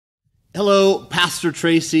Hello, Pastor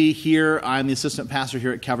Tracy here. I'm the assistant pastor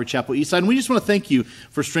here at Calvary Chapel Eastside, and we just want to thank you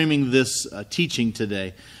for streaming this teaching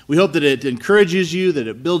today. We hope that it encourages you, that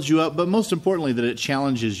it builds you up, but most importantly, that it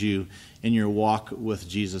challenges you in your walk with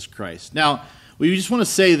Jesus Christ. Now, we just want to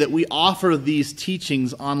say that we offer these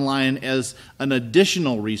teachings online as an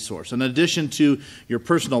additional resource, in addition to your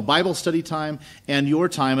personal Bible study time and your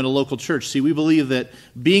time at a local church. See, we believe that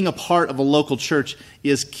being a part of a local church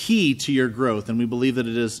is key to your growth, and we believe that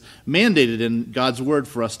it is mandated in God's Word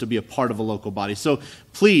for us to be a part of a local body. So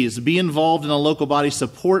please be involved in a local body,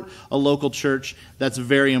 support a local church. That's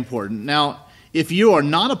very important. Now, if you are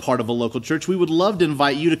not a part of a local church, we would love to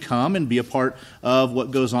invite you to come and be a part of what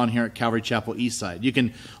goes on here at Calvary Chapel Eastside. You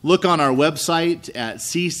can look on our website at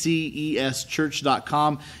cceschurch.com.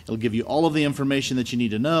 It'll give you all of the information that you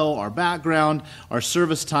need to know, our background, our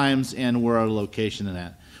service times, and where our location is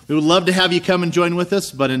at. We would love to have you come and join with us,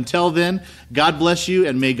 but until then, God bless you,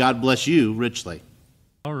 and may God bless you richly.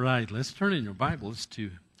 All right, let's turn in your Bibles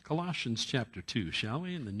to Colossians chapter 2, shall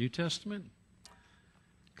we, in the New Testament?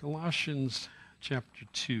 Colossians chapter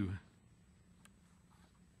 2.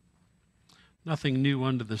 Nothing new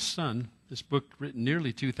under the sun. This book, written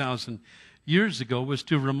nearly 2,000 years ago, was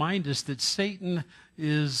to remind us that Satan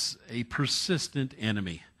is a persistent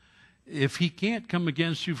enemy. If he can't come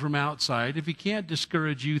against you from outside, if he can't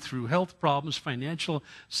discourage you through health problems, financial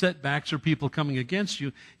setbacks, or people coming against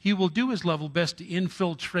you, he will do his level best to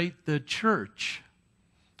infiltrate the church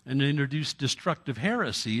and introduce destructive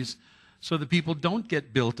heresies so that people don't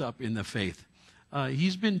get built up in the faith.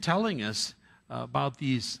 He's been telling us about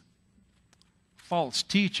these false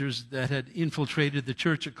teachers that had infiltrated the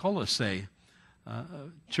church at Colossae, a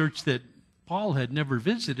church that Paul had never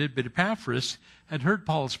visited, but Epaphras had heard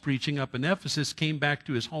Paul's preaching up in Ephesus, came back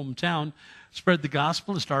to his hometown, spread the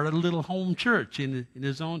gospel, and started a little home church in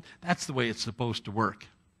his own. That's the way it's supposed to work.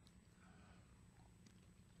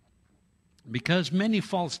 Because many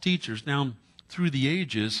false teachers now through the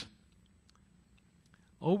ages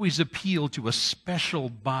always appeal to a special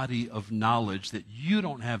body of knowledge that you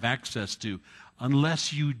don't have access to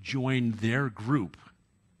unless you join their group,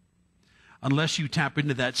 unless you tap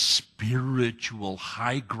into that spiritual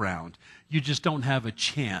high ground. You just don't have a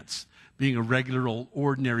chance being a regular old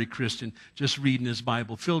ordinary Christian, just reading his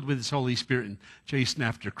Bible, filled with his Holy Spirit and chasing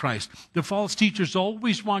after Christ. The false teachers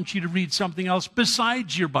always want you to read something else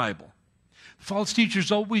besides your Bible. The false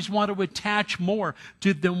teachers always want to attach more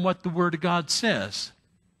to than what the Word of God says.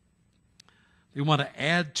 They want to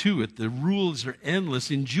add to it. The rules are endless.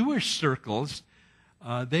 In Jewish circles,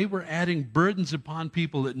 they were adding burdens upon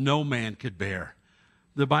people that no man could bear.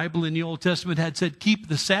 The Bible in the Old Testament had said, keep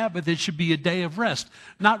the Sabbath. It should be a day of rest.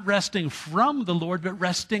 Not resting from the Lord, but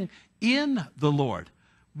resting in the Lord.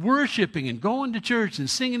 Worshiping and going to church and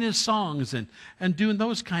singing his songs and doing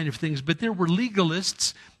those kind of things. But there were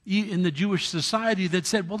legalists in the Jewish society that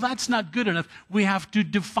said, well, that's not good enough. We have to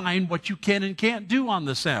define what you can and can't do on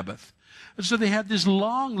the Sabbath. And so they had this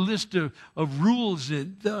long list of rules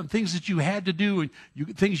and things that you had to do, and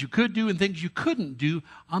things you could do and things you couldn't do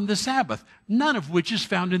on the Sabbath, none of which is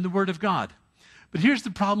found in the Word of God. But here's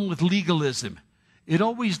the problem with legalism. It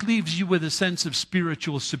always leaves you with a sense of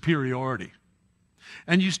spiritual superiority.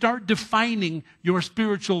 And you start defining your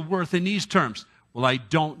spiritual worth in these terms. Well, I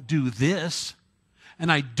don't do this, and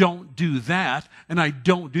I don't do that, and I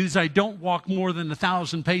don't do this. I don't walk more than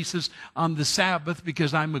 1,000 paces on the Sabbath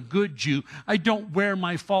because I'm a good Jew. I don't wear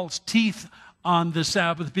my false teeth on the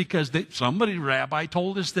Sabbath because somebody, rabbi,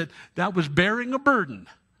 told us that was bearing a burden.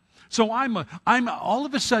 So I'm all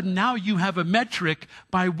of a sudden now you have a metric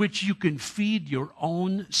by which you can feed your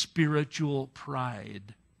own spiritual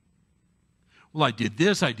pride. Well, I did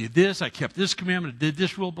this, I kept this commandment, I did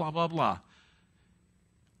this rule, blah, blah, blah.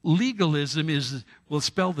 Legalism will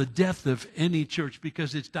spell the death of any church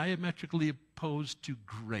because it's diametrically opposed to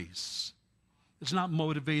grace. It's not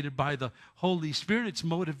motivated by the Holy Spirit. It's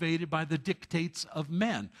motivated by the dictates of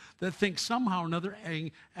men that think somehow or another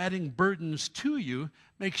adding burdens to you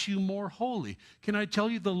makes you more holy. Can I tell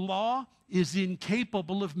you, the law is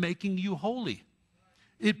incapable of making you holy.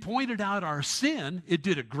 It pointed out our sin. It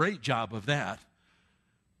did a great job of that.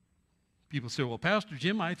 People say, well, Pastor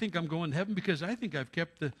Jim, I think I'm going to heaven because I think I've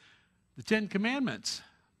kept the 10 Commandments.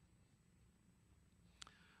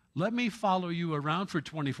 Let me follow you around for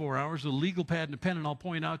 24 hours with a legal pad and a pen, and I'll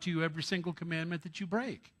point out to you every single commandment that you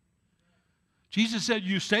break. Jesus said,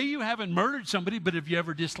 you say you haven't murdered somebody, but have you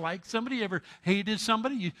ever disliked somebody, ever hated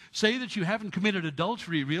somebody? You say that you haven't committed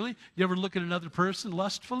adultery, really? You ever look at another person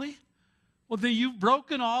lustfully? Well, then you've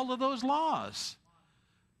broken all of those laws.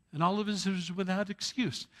 And all of us was without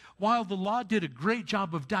excuse. While the law did a great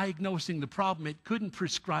job of diagnosing the problem, it couldn't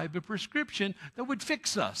prescribe a prescription that would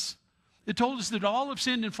fix us. It told us that all have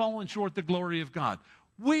sinned and fallen short the glory of God.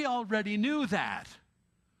 We already knew that.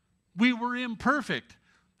 We were imperfect.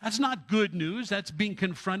 That's not good news. That's being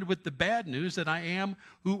confronted with the bad news that I am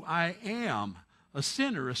who I am, a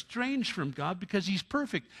sinner, estranged from God because he's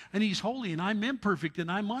perfect and he's holy and I'm imperfect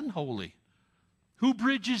and I'm unholy. Who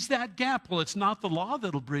bridges that gap? Well, it's not the law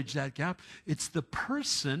that'll bridge that gap. It's the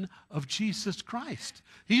person of Jesus Christ.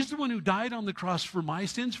 He's the one who died on the cross for my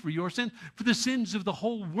sins, for your sins, for the sins of the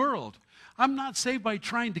whole world. I'm not saved by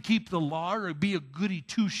trying to keep the law or be a goody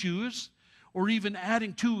two-shoes or even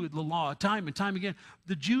adding to the law time and time again.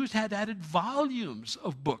 The Jews had added volumes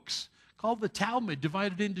of books called the Talmud,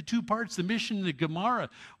 divided into two parts, the Mishnah and the Gemara,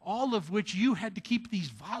 all of which you had to keep these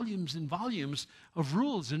volumes and volumes of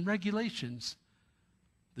rules and regulations.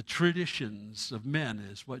 The traditions of men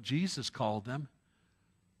is what Jesus called them.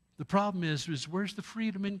 The problem is where's the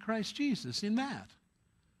freedom in Christ Jesus in that?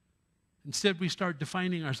 Instead, we start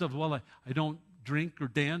defining ourselves, well, I don't drink or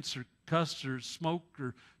dance or cuss or smoke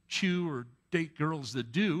or chew or date girls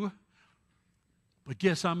that do, but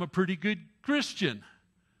guess I'm a pretty good Christian.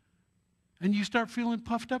 And you start feeling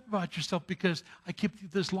puffed up about yourself because I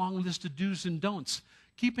keep this long list of do's and don'ts.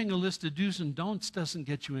 Keeping a list of do's and don'ts doesn't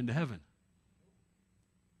get you into heaven.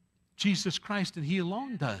 Jesus Christ and he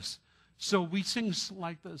alone does. So we sing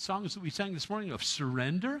like the songs that we sang this morning of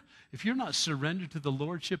surrender. If you're not surrendered to the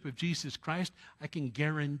lordship of Jesus Christ, I can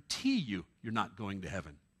guarantee you're not going to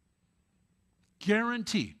heaven.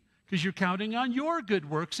 Guaranteed. Because you're counting on your good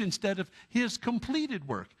works instead of his completed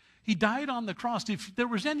work. He died on the cross. If there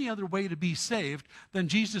was any other way to be saved than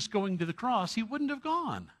Jesus going to the cross, he wouldn't have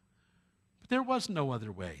gone. But there was no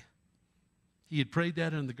other way. He had prayed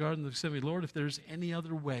that in the Garden of Gethsemane, Lord, if there's any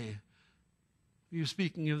other way. He was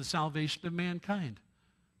speaking of the salvation of mankind.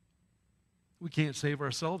 We can't save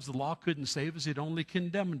ourselves. The law couldn't save us. It only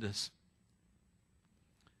condemned us.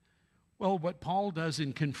 Well, what Paul does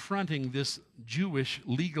in confronting this Jewish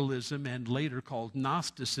legalism and later called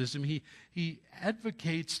Gnosticism, he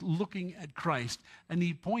advocates looking at Christ, and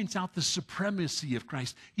he points out the supremacy of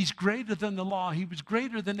Christ. He's greater than the law. He was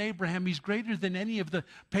greater than Abraham. He's greater than any of the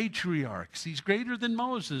patriarchs. He's greater than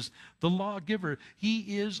Moses, the lawgiver.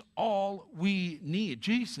 He is all we need.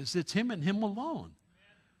 Jesus, it's him and him alone.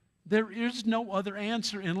 There is no other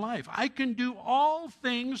answer in life. I can do all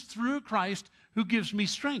things through Christ who gives me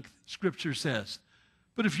strength, Scripture says.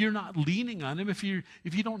 But if you're not leaning on him, if you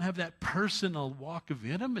don't have that personal walk of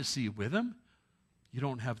intimacy with him, you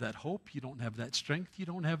don't have that hope, you don't have that strength, you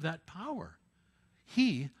don't have that power.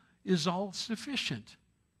 He is all sufficient.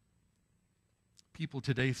 People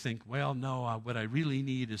today think, well, no, what I really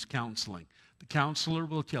need is counseling. The counselor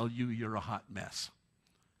will tell you you're a hot mess.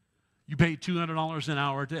 You pay $200 an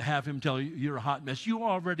hour to have him tell you you're a hot mess. You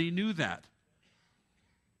already knew that.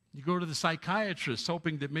 You go to the psychiatrist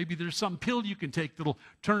hoping that maybe there's some pill you can take that'll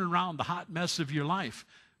turn around the hot mess of your life.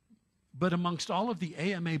 But amongst all of the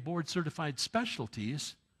AMA board-certified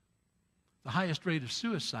specialties, the highest rate of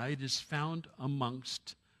suicide is found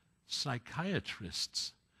amongst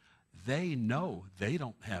psychiatrists. They know they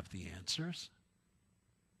don't have the answers.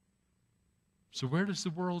 So where does the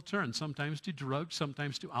world turn? Sometimes to drugs,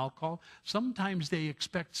 sometimes to alcohol. Sometimes they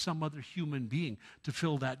expect some other human being to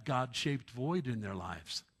fill that God-shaped void in their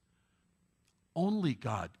lives. Only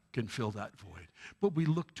God can fill that void. But we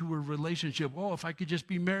look to a relationship. Oh, if I could just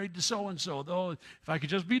be married to so-and-so. Oh, if I could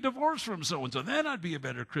just be divorced from so-and-so, then I'd be a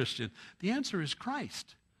better Christian. The answer is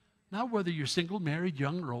Christ. Not whether you're single, married,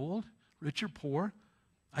 young or old, rich or poor.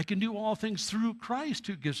 I can do all things through Christ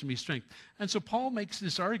who gives me strength. And so Paul makes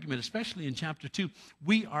this argument, especially in chapter 2.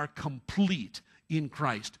 We are complete in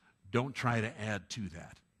Christ. Don't try to add to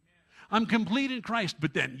that. I'm complete in Christ,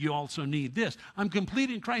 but then you also need this. I'm complete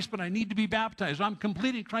in Christ, but I need to be baptized. I'm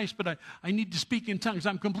complete in Christ, but I need to speak in tongues.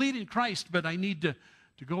 I'm complete in Christ, but I need to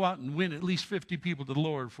go out and win at least 50 people to the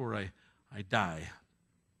Lord before I die.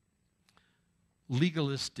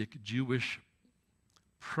 Legalistic Jewish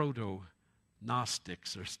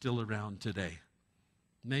proto-Gnostics are still around today.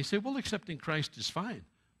 And they say, well, accepting Christ is fine.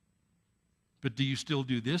 But do you still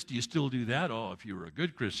do this? Do you still do that? Oh, if you were a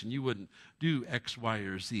good Christian, you wouldn't do X, Y,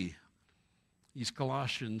 or Z. These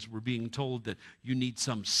Colossians were being told that you need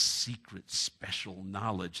some secret, special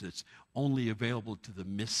knowledge that's only available to the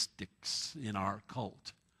mystics in our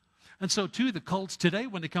cult. And so, too, the cults today,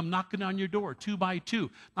 when they come knocking on your door, 2 by 2,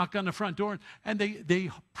 knock on the front door, and they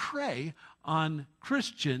prey on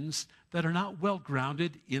Christians that are not well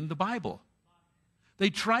grounded in the Bible. They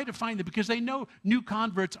try to find it because they know new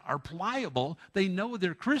converts are pliable. They know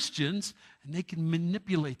they're Christians, and they can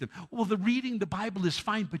manipulate them. Well, reading the Bible is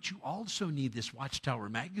fine, but you also need this Watchtower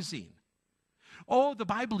magazine. Oh, the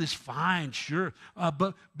Bible is fine, sure,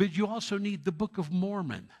 but you also need the Book of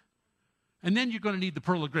Mormon. And then you're going to need the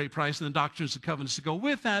Pearl of Great Price and the Doctrines and Covenants to go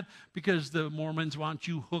with that, because the Mormons want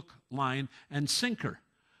you hook, line, and sinker.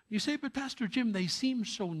 You say, but Pastor Jim, they seem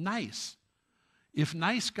so nice. If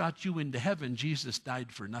nice got you into heaven, Jesus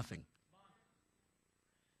died for nothing.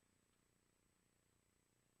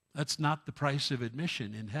 That's not the price of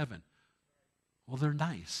admission in heaven. Well, they're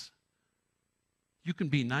nice. You can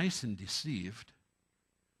be nice and deceived.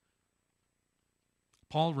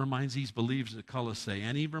 Paul reminds these believers at Colossae,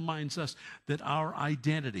 and he reminds us that our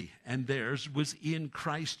identity and theirs was in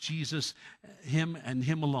Christ Jesus, him and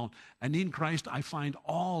him alone. And in Christ, I find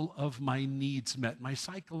all of my needs met, my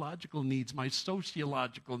psychological needs, my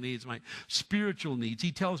sociological needs, my spiritual needs.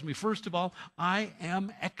 He tells me, first of all, I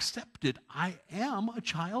am accepted. I am a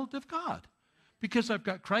child of God. Because I've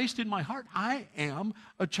got Christ in my heart, I am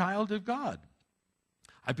a child of God.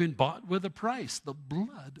 I've been bought with a price, the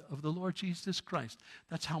blood of the Lord Jesus Christ.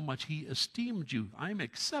 That's how much he esteemed you. I'm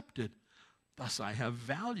accepted. Thus I have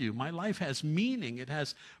value. My life has meaning. It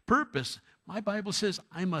has purpose. My Bible says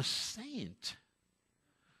I'm a saint.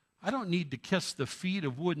 I don't need to kiss the feet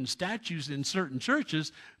of wooden statues in certain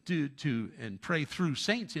churches and pray through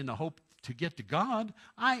saints in the hope to get to God.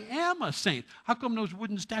 I am a saint. How come those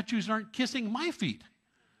wooden statues aren't kissing my feet?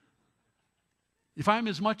 If I'm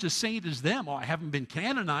as much a saint as them, I haven't been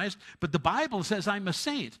canonized, but the Bible says I'm a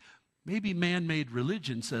saint. Maybe man-made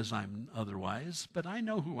religion says I'm otherwise, but I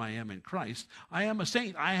know who I am in Christ. I am a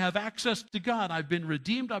saint. I have access to God. I've been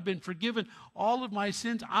redeemed. I've been forgiven all of my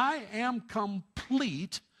sins. I am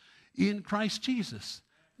complete in Christ Jesus.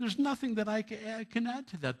 There's nothing that I can add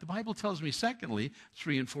to that. The Bible tells me, secondly, it's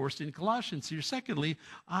reinforced in Colossians here, secondly,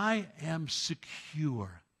 I am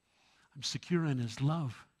secure. I'm secure in his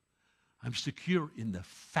love. I'm secure in the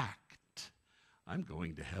fact I'm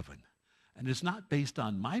going to heaven. And it's not based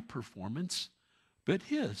on my performance, but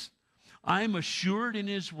his. I'm assured in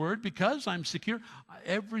his word because I'm secure.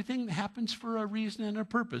 Everything happens for a reason and a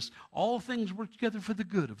purpose. All things work together for the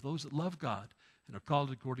good of those that love God and are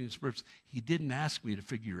called according to his purpose. He didn't ask me to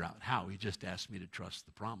figure out how. He just asked me to trust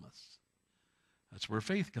the promise. That's where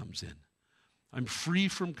faith comes in. I'm free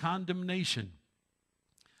from condemnation.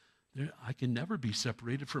 I can never be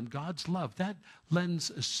separated from God's love. That lends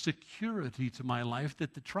a security to my life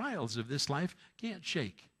that the trials of this life can't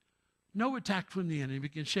shake. No attack from the enemy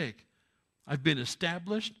can shake. I've been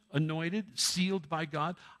established, anointed, sealed by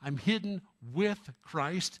God. I'm hidden with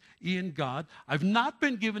Christ in God. I've not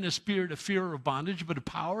been given a spirit of fear or of bondage, but of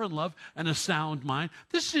power and love and a sound mind.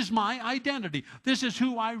 This is my identity. This is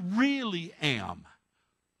who I really am.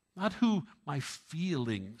 Not who my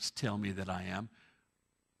feelings tell me that I am,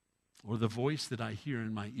 or the voice that I hear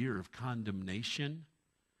in my ear of condemnation.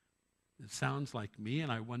 It sounds like me,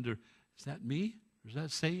 and I wonder, is that me? Or is that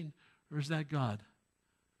Satan? Or is that God?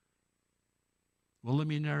 Well, let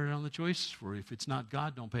me narrow down the choices for you. If it's not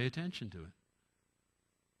God, don't pay attention to it.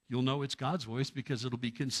 You'll know it's God's voice because it'll be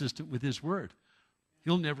consistent with his word.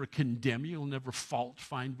 He'll never condemn you. He'll never fault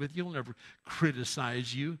find with you. He'll never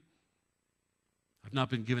criticize you. I've not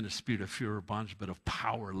been given a spirit of fear or bondage, but of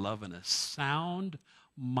power, love, and a sound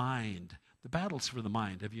mind. The battle's for the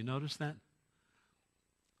mind. Have you noticed that?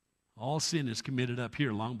 All sin is committed up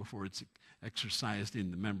here long before it's exercised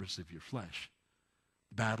in the members of your flesh.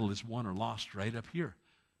 The battle is won or lost right up here.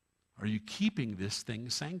 Are you keeping this thing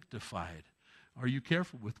sanctified? Are you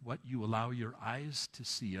careful with what you allow your eyes to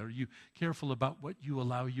see? Are you careful about what you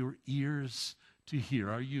allow your ears to hear?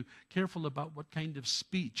 Are you careful about what kind of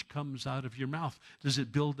speech comes out of your mouth? Does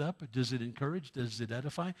it build up? Does it encourage? Does it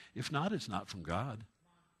edify? If not, it's not from God.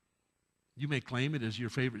 You may claim it as your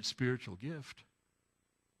favorite spiritual gift,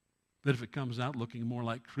 but if it comes out looking more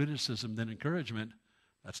like criticism than encouragement,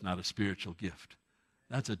 that's not a spiritual gift.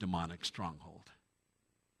 That's a demonic stronghold.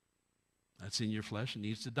 That's in your flesh and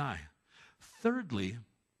needs to die. Thirdly,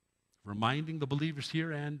 reminding the believers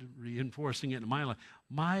here and reinforcing it in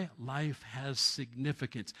my life has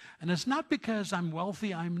significance. And it's not because I'm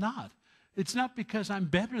wealthy, I'm not. It's not because I'm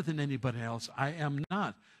better than anybody else, I am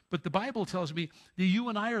not. But the Bible tells me that you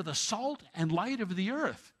and I are the salt and light of the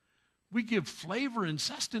earth. We give flavor and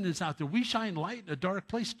sustenance out there. We shine light in a dark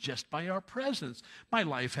place just by our presence. My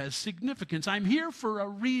life has significance. I'm here for a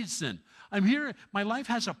reason. I'm here. My life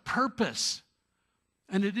has a purpose.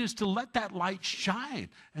 And it is to let that light shine.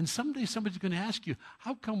 And someday somebody's going to ask you,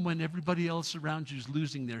 how come when everybody else around you is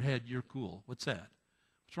losing their head, you're cool? What's that?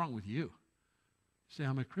 What's wrong with you? Say,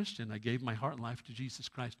 I'm a Christian. I gave my heart and life to Jesus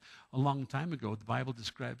Christ a long time ago. The Bible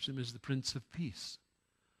describes him as the Prince of Peace.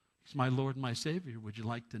 He's my Lord and my Savior. Would you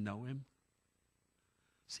like to know him?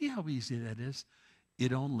 See how easy that is?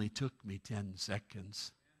 It only took me 10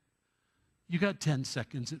 seconds. You got 10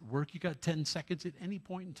 seconds at work. You got 10 seconds at any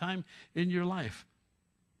point in time in your life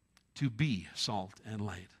to be salt and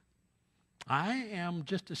light. I am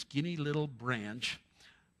just a skinny little branch,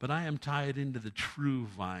 but I am tied into the true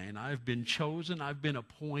vine. I've been chosen. I've been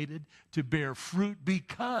appointed to bear fruit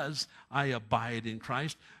because I abide in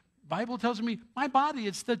Christ. Bible tells me my body,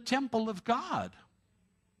 it's the temple of God.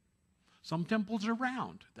 Some temples are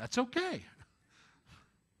round. That's okay.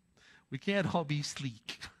 We can't all be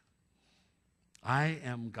sleek. I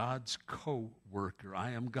am God's co-worker.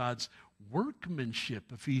 I am God's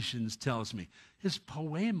workmanship, Ephesians tells me. His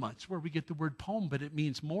poema, it's where we get the word poem, but it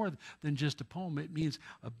means more than just a poem. It means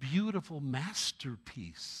a beautiful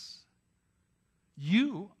masterpiece.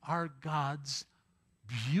 You are God's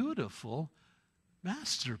beautiful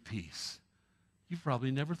masterpiece. You've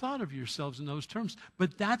probably never thought of yourselves in those terms,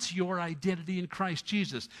 but that's your identity in Christ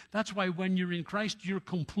Jesus. That's why when you're in Christ, you're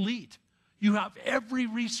complete. You have every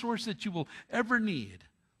resource that you will ever need.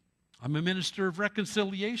 I'm a minister of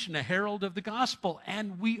reconciliation, a herald of the gospel,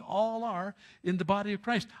 and we all are in the body of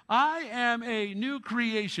Christ. I am a new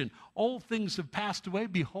creation. Old things have passed away.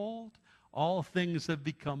 Behold, all things have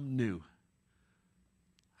become new.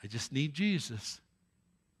 I just need Jesus.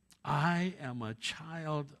 I am a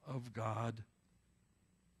child of God.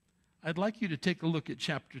 I'd like you to take a look at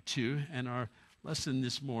chapter 2, and our lesson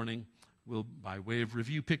this morning will, by way of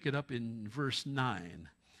review, pick it up in verse 9.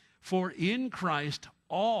 For in Christ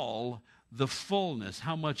all the fullness,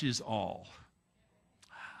 how much is all?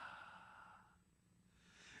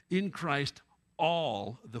 In Christ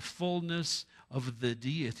all the fullness of the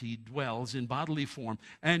deity dwells in bodily form,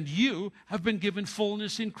 and you have been given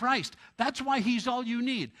fullness in Christ. That's why he's all you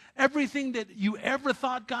need. Everything that you ever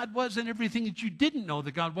thought God was and everything that you didn't know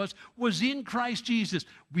that God was in Christ Jesus.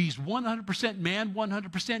 He's 100% man,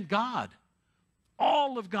 100% God.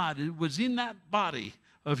 All of God was in that body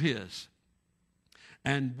of his.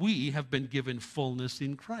 And we have been given fullness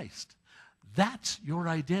in Christ. That's your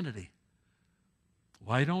identity.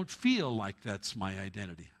 Well, I don't feel like that's my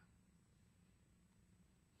identity.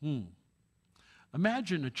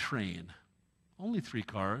 Imagine a train, only 3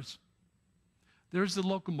 cars. There's the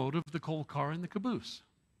locomotive, the coal car, and the caboose.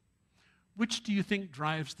 Which do you think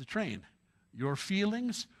drives the train? Your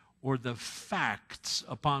feelings or the facts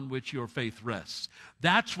upon which your faith rests?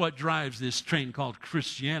 That's what drives this train called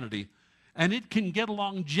Christianity. And it can get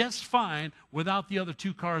along just fine without the other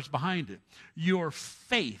 2 cars behind it. Your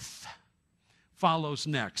faith follows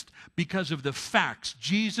next because of the facts.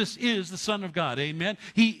 Jesus is the Son of God. Amen.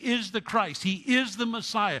 He is the Christ. He is the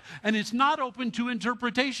Messiah. And it's not open to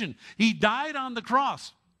interpretation. He died on the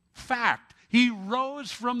cross. Fact. He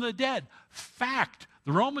rose from the dead. Fact.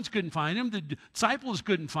 The Romans couldn't find him. The disciples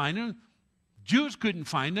couldn't find him. Jews couldn't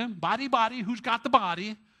find him. Body, who's got the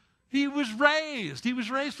body? He was raised. He was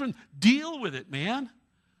raised from, deal with it, man.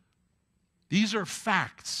 These are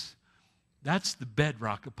facts. That's the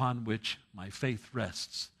bedrock upon which my faith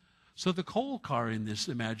rests. So the coal car in this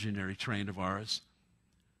imaginary train of ours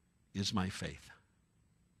is my faith.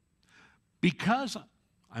 Because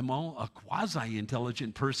I'm a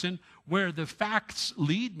quasi-intelligent person, where the facts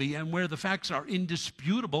lead me and where the facts are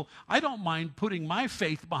indisputable, I don't mind putting my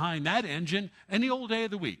faith behind that engine any old day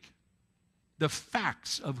of the week. The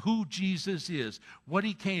facts of who Jesus is, what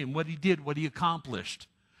he came, what he did, what he accomplished.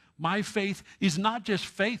 My faith is not just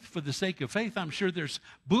faith for the sake of faith. I'm sure there's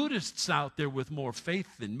Buddhists out there with more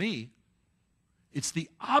faith than me. It's the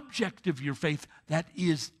object of your faith that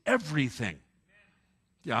is everything.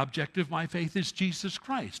 The object of my faith is Jesus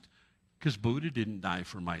Christ, because Buddha didn't die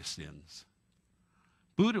for my sins.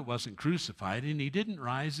 Buddha wasn't crucified and he didn't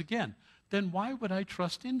rise again. Then why would I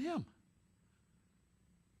trust in him?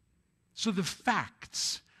 So the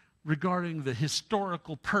facts regarding the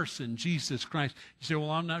historical person, Jesus Christ. You say,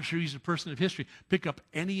 well, I'm not sure he's a person of history. Pick up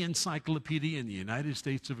any encyclopedia in the United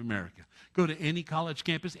States of America. Go to any college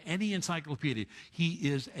campus, any encyclopedia. He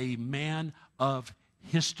is a man of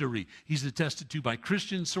history. He's attested to by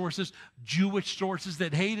Christian sources, Jewish sources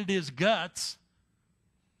that hated his guts,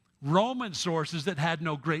 Roman sources that had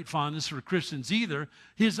no great fondness for Christians either.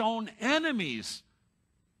 His own enemies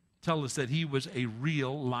tell us that he was a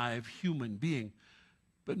real, live human being.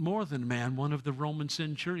 But more than man, one of the Roman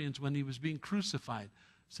centurions, when he was being crucified,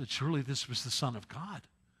 said, surely this was the Son of God.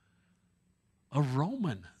 A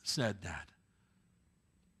Roman said that.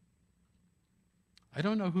 I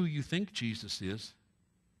don't know who you think Jesus is.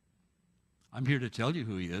 I'm here to tell you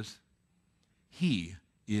who he is. He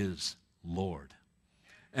is Lord.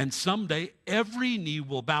 And someday every knee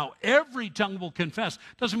will bow, every tongue will confess.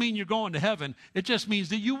 Doesn't mean you're going to heaven. It just means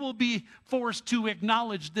that you will be forced to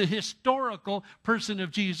acknowledge the historical person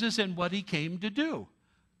of Jesus and what he came to do.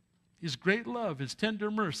 His great love, his tender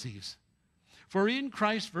mercies. For in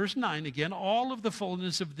Christ, verse 9 again, all of the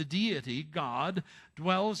fullness of the deity, God,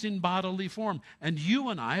 dwells in bodily form. And you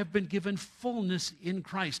and I have been given fullness in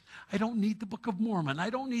Christ. I don't need the Book of Mormon. I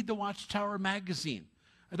don't need the Watchtower magazine.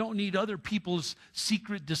 I don't need other people's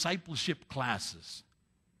secret discipleship classes.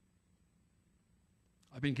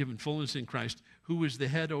 I've been given fullness in Christ, who is the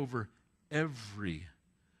head over every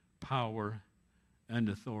power and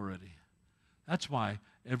authority. That's why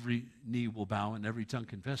every knee will bow and every tongue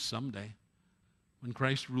confess someday. When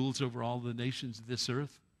Christ rules over all the nations of this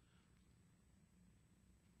earth,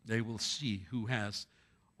 they will see who has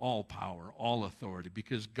all power, all authority,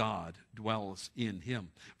 because God dwells in him.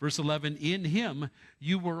 Verse 11, in him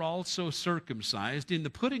you were also circumcised in the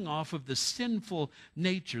putting off of the sinful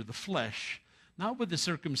nature, the flesh, not with the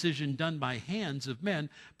circumcision done by hands of men,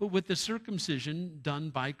 but with the circumcision done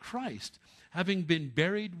by Christ, having been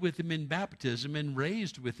buried with him in baptism and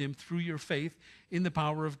raised with him through your faith in the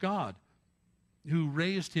power of God, who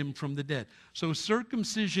raised him from the dead. So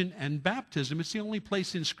circumcision and baptism, it's the only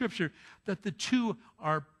place in Scripture that the two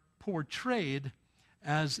are portrayed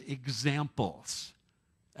as examples,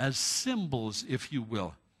 as symbols, if you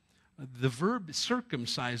will. The verb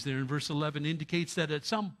circumcise there in verse 11 indicates that at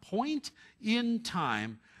some point in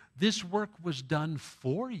time, this work was done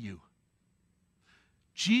for you.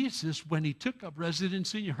 Jesus, when he took up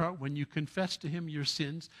residence in your heart, when you confessed to him your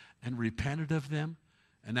sins and repented of them,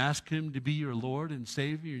 and asked him to be your Lord and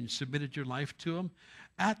Savior and submitted your life to him,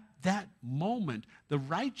 at that moment, the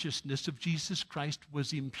righteousness of Jesus Christ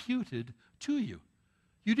was imputed to you.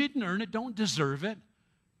 You didn't earn it, don't deserve it.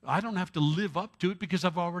 I don't have to live up to it because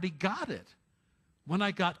I've already got it. When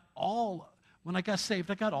I got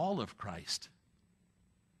saved, I got all of Christ.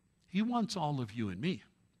 He wants all of you and me.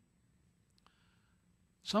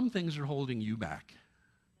 Some things are holding you back.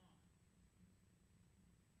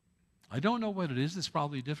 I don't know what it is. It's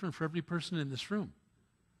probably different for every person in this room.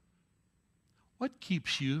 What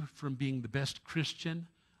keeps you from being the best Christian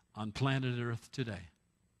on planet Earth today?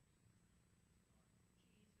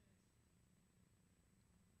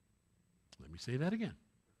 Let me say that again.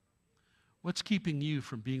 What's keeping you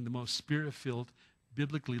from being the most spirit-filled,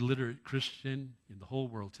 biblically literate Christian in the whole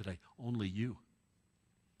world today? Only you.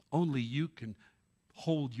 Only you can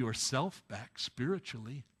hold yourself back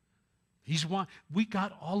spiritually. We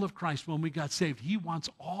got all of Christ when we got saved. He wants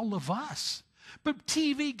all of us. But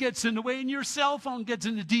TV gets in the way, and your cell phone gets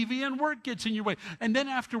in the TV, and work gets in your way. And then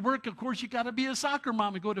after work, of course, you got to be a soccer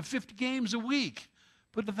mom and go to 50 games a week.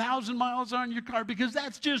 Put 1,000 miles on your car because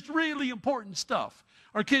that's just really important stuff.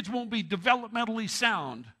 Our kids won't be developmentally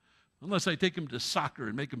sound unless I take them to soccer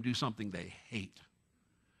and make them do something they hate.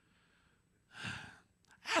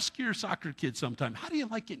 Ask your soccer kid sometime, how do you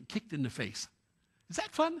like getting kicked in the face? Is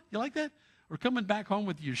that fun? You like that? Or coming back home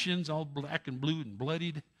with your shins all black and blue and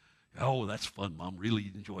bloodied? Oh, that's fun, Mom. Really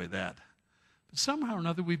enjoy that. But somehow or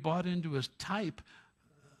another, we bought into a type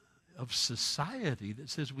of society that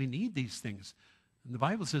says we need these things. And the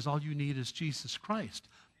Bible says all you need is Jesus Christ.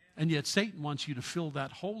 And yet Satan wants you to fill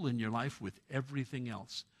that hole in your life with everything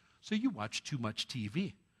else. So you watch too much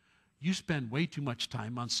TV. You spend way too much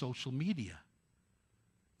time on social media.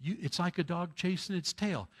 It's like a dog chasing its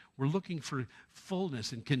tail. We're looking for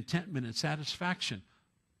fullness and contentment and satisfaction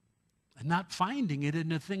and not finding it in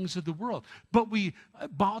the things of the world. But we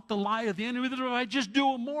bought the lie of the enemy that if I just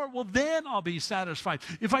do more, well, then I'll be satisfied.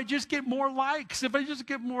 If I just get more likes, if I just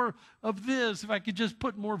get more of this, if I could just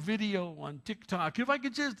put more video on TikTok, if I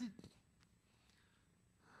could just...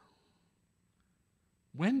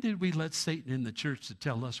 When did we let Satan in the church to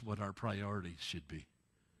tell us what our priorities should be?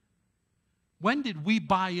 When did we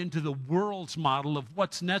buy into the world's model of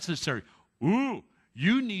what's necessary? Ooh,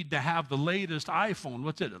 you need to have the latest iPhone.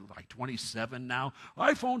 What's it, like 27 now?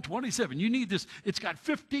 iPhone 27. You need this. It's got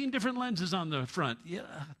 15 different lenses on the front. Yeah.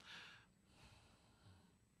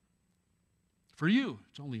 For you,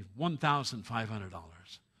 it's only $1,500.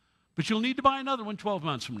 But you'll need to buy another one 12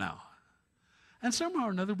 months from now. And somehow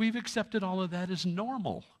or another, we've accepted all of that as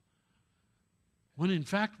normal. When in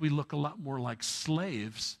fact, we look a lot more like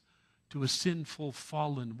slaves to a sinful,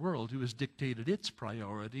 fallen world who has dictated its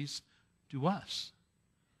priorities to us.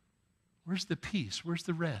 Where's the peace? Where's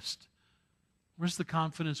the rest? Where's the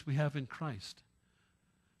confidence we have in Christ?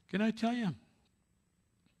 Can I tell you?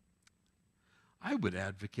 I would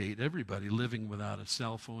advocate everybody living without a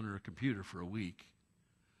cell phone or a computer for a week.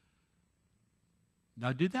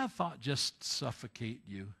 Now, did that thought just suffocate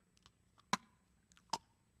you?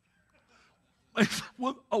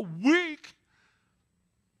 What, a week?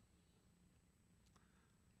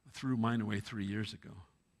 I threw mine away 3 years ago.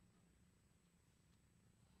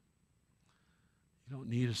 You don't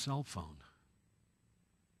need a cell phone.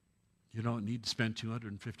 You don't need to spend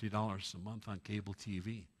 $250 a month on cable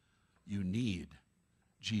TV. You need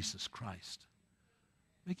Jesus Christ.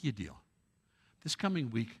 Make you a deal. This coming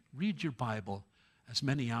week, read your Bible as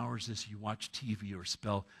many hours as you watch TV or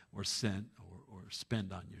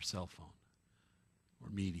spend on your cell phone or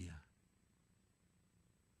media.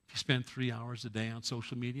 If you spend 3 hours a day on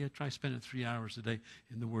social media, try spending 3 hours a day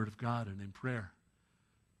in the Word of God and in prayer.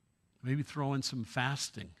 Maybe throw in some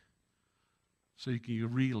fasting so you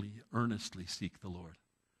can really earnestly seek the Lord.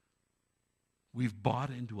 We've bought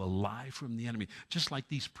into a lie from the enemy. Just like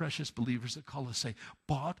these precious believers that call us say,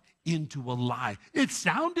 bought into a lie. It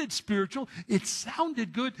sounded spiritual. It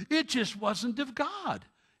sounded good. It just wasn't of God.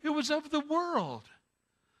 It was of the world.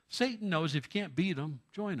 Satan knows if you can't beat him,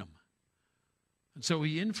 join him. And so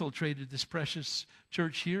he infiltrated this precious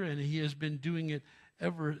church here, and he has been doing it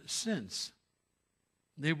ever since.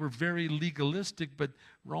 They were very legalistic, but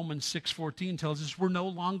Romans 6:14 tells us we're no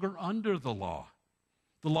longer under the law.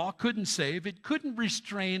 The law couldn't save. It couldn't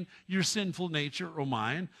restrain your sinful nature or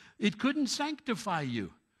mine. It couldn't sanctify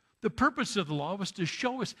you. The purpose of the law was to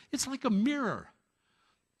show us. It's like a mirror.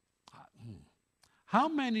 How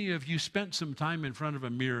many of you spent some time in front of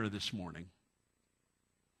a mirror this morning?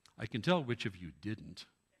 I can tell which of you didn't.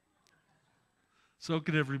 So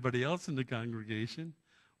could everybody else in the congregation.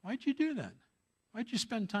 Why'd you do that? Why'd you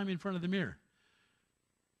spend time in front of the mirror?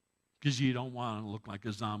 Because you don't want to look like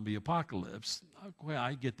a zombie apocalypse. Okay,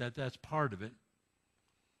 I get that. That's part of it.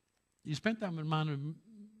 You spent that amount of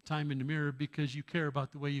time in the mirror because you care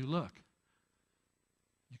about the way you look.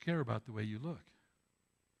 You care about the way you look.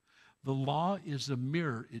 The law is a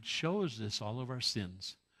mirror. It shows us all of our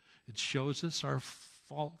sins. It shows us our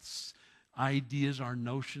false ideas, our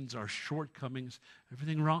notions, our shortcomings,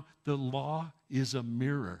 everything wrong. The law is a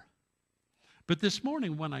mirror. But this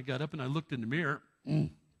morning when I got up and I looked in the mirror,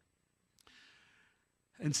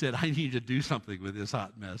 and said, I need to do something with this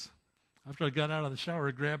hot mess. After I got out of the shower,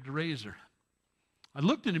 I grabbed a razor. I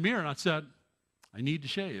looked in the mirror and I said, I need to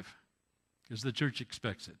shave because the church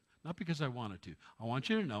expects it. Not because I wanted to. I want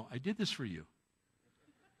you to know I did this for you.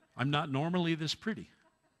 I'm not normally this pretty.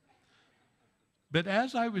 But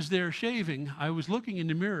as I was there shaving, I was looking in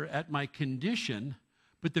the mirror at my condition,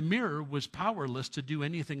 but the mirror was powerless to do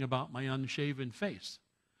anything about my unshaven face.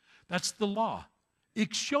 That's the law.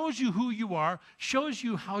 It shows you who you are, shows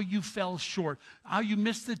you how you fell short, how you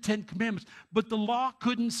missed the 10 Commandments. But the law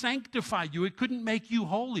couldn't sanctify you. It couldn't make you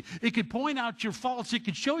holy. It could point out your faults. It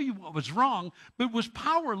could show you what was wrong, but was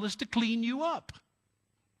powerless to clean you up.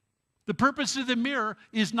 The purpose of the mirror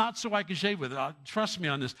is not so I can shave with it. Trust me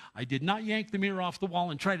on this. I did not yank the mirror off the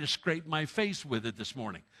wall and try to scrape my face with it this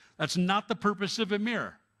morning. That's not the purpose of a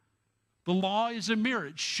mirror. The law is a mirror.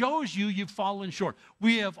 It shows you you've fallen short.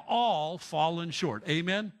 We have all fallen short.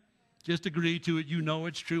 Amen? Just agree to it. You know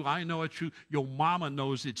it's true. I know it's true. Your mama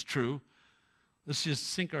knows it's true. Let's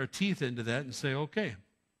just sink our teeth into that and say, okay,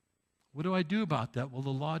 what do I do about that? Well,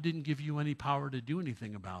 the law didn't give you any power to do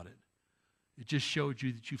anything about it. It just showed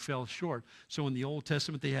you that you fell short. So in the Old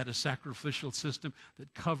Testament, they had a sacrificial system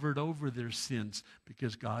that covered over their sins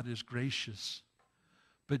because God is gracious.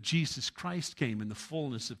 But Jesus Christ came in the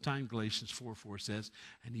fullness of time, Galatians 4:4 says,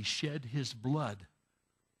 and he shed his blood.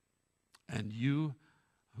 And you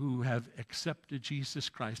who have accepted Jesus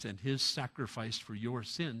Christ and his sacrifice for your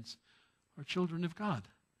sins are children of God.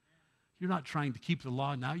 You're not trying to keep the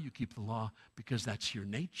law. Now you keep the law because that's your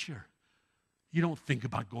nature. You don't think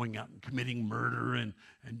about going out and committing murder and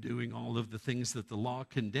doing all of the things that the law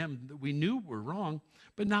condemned that we knew were wrong.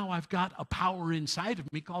 But now I've got a power inside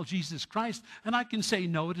of me called Jesus Christ, and I can say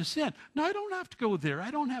no to sin. Now, I don't have to go there.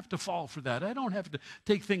 I don't have to fall for that. I don't have to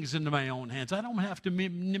take things into my own hands. I don't have to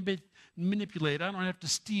manipulate. I don't have to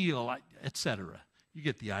steal, etc. You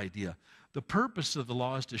get the idea. The purpose of the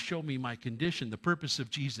law is to show me my condition. The purpose of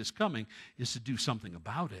Jesus coming is to do something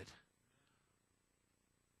about it.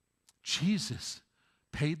 Jesus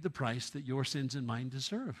paid the price that your sins and mine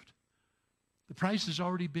deserved. The price has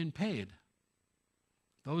already been paid.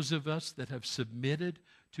 Those of us that have submitted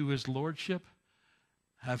to his lordship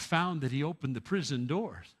have found that he opened the prison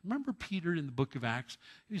doors. Remember Peter in the book of Acts?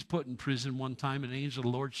 He was put in prison one time, and an angel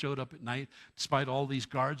of the Lord showed up at night despite all these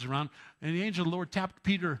guards around. And the angel of the Lord tapped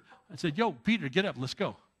Peter and said, "Yo, Peter, get up, let's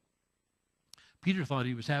go." Peter thought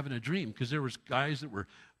he was having a dream because there was guys that were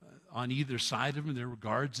on either side of him. There were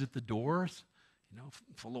guards at the doors,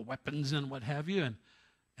 full of weapons and what have you. And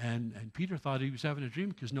And Peter thought he was having a dream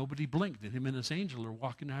because nobody blinked, and him and his angel are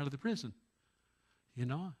walking out of the prison. You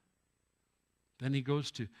know? Then he goes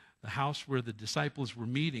to the house where the disciples were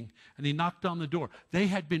meeting, and he knocked on the door. They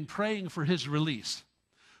had been praying for his release.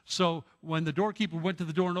 So when the doorkeeper went to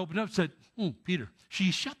the door and opened up, said, Peter. She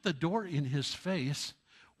shut the door in his face,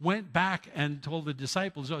 went back and told the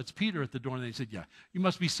disciples, it's Peter at the door. And they said, yeah, you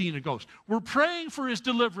must be seeing a ghost. We're praying for his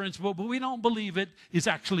deliverance, but we don't believe it is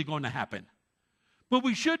actually going to happen. But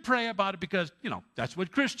we should pray about it because, that's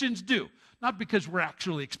what Christians do. Not because we're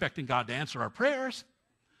actually expecting God to answer our prayers.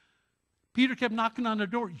 Peter kept knocking on the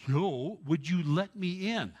door. Would you let me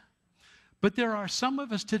in? But there are some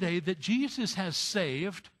of us today that Jesus has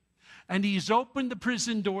saved, and he's opened the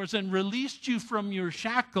prison doors and released you from your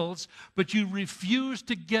shackles, but you refuse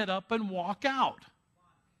to get up and walk out.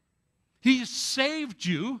 He's saved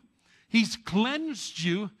you. He's cleansed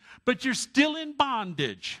you, but you're still in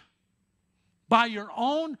bondage by your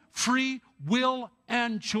own free will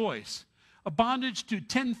and choice. A bondage to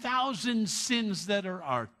 10,000 sins that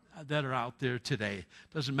are out there today.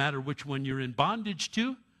 Doesn't matter which one you're in bondage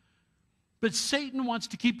to. But Satan wants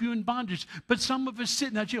to keep you in bondage. But some of us sit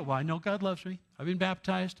in that jail. Well, I know God loves me. I've been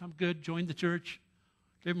baptized. I'm good. Joined the church.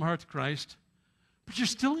 Gave my heart to Christ. But you're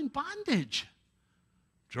still in bondage.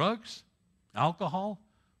 Drugs, alcohol,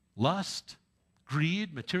 lust,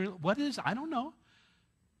 greed, material. What is? I don't know.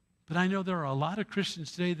 But I know there are a lot of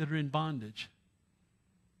Christians today that are in bondage.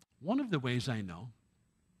 One of the ways I know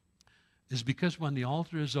is because when the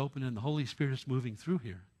altar is open and the Holy Spirit is moving through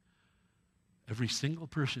here, every single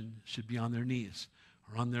person should be on their knees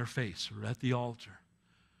or on their face or at the altar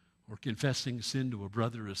or confessing sin to a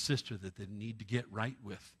brother or a sister that they need to get right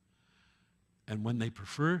with. And when they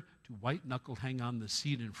prefer to white-knuckle hang on the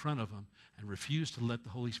seat in front of them and refuse to let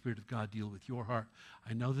the Holy Spirit of God deal with your heart,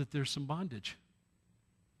 I know that there's some bondage.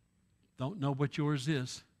 Don't know what yours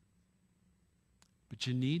is. But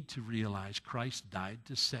you need to realize Christ died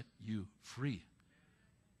to set you free.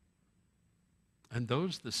 And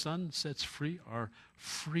those the Son sets free are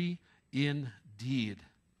free indeed.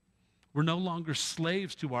 We're no longer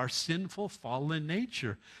slaves to our sinful, fallen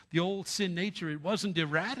nature. The old sin nature, it wasn't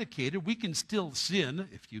eradicated. We can still sin,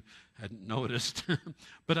 if you hadn't noticed.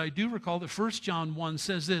 But I do recall that 1 John 1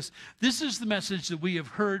 says this, "This is the message that we have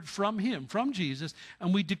heard from him," from Jesus,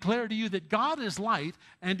 "and we declare to you that God is light,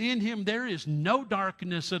 and in him there is no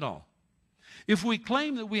darkness at all. If we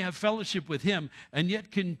claim that we have fellowship with him and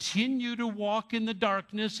yet continue to walk in the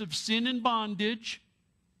darkness of sin and bondage,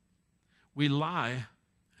 we lie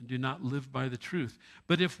and do not live by the truth.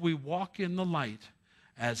 But if we walk in the light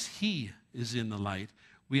as he is in the light,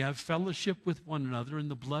 we have fellowship with one another, and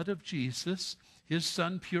the blood of Jesus, his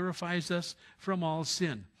Son, purifies us from all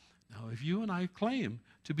sin." Now, if you and I claim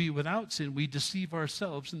to be without sin, we deceive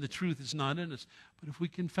ourselves and the truth is not in us. But if we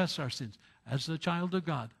confess our sins as a child of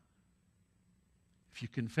God, if you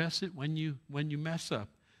confess it when you mess up,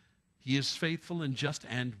 he is faithful and just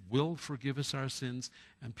and will forgive us our sins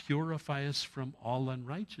and purify us from all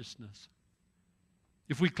unrighteousness.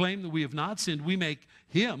 If we claim that we have not sinned, we make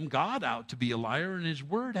him, God, out to be a liar, and his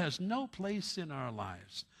word has no place in our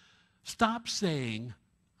lives. Stop saying,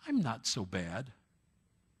 "I'm not so bad."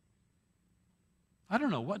 I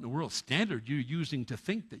don't know what in the world standard you're using to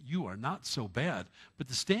think that you are not so bad, but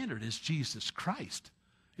the standard is Jesus Christ.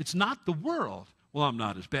 It's not the world. Well, I'm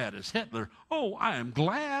not as bad as Hitler. Oh, I am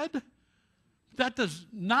glad. That does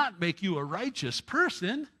not make you a righteous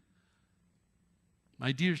person.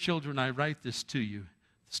 My dear children, I write this to you.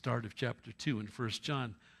 The start of chapter 2 in 1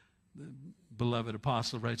 John. The beloved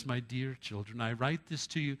apostle writes, "My dear children, I write this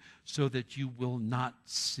to you so that you will not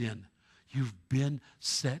sin." You've been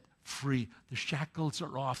set free. The shackles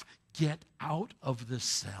are off. Get out of the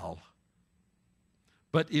cell.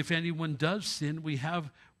 But if anyone does sin, we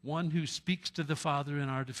have one who speaks to the Father in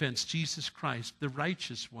our defense, Jesus Christ, the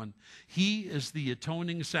righteous one. He is the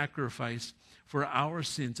atoning sacrifice for our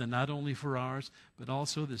sins, and not only for ours, but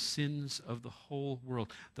also the sins of the whole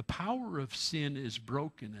world. The power of sin is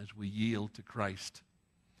broken as we yield to Christ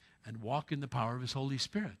and walk in the power of his Holy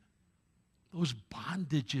Spirit. Those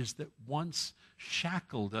bondages that once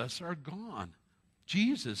shackled us are gone.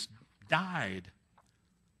 Jesus died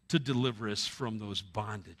to deliver us from those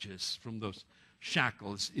bondages, from those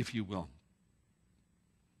shackles, if you will.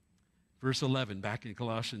 Verse 11, back in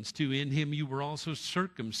Colossians 2, "In him you were also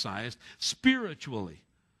circumcised spiritually."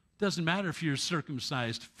 Doesn't matter if you're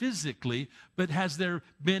circumcised physically, but has there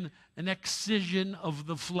been an excision of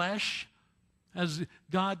the flesh? Has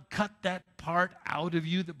God cut that part out of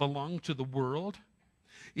you that belonged to the world?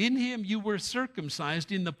 In him you were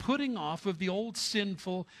circumcised in the putting off of the old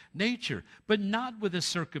sinful nature, but not with a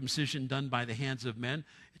circumcision done by the hands of men.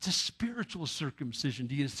 It's a spiritual circumcision.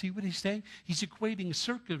 Do you see what he's saying? He's equating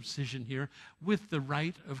circumcision here with the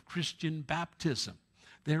rite of Christian baptism.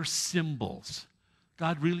 They're symbols.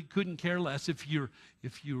 God really couldn't care less if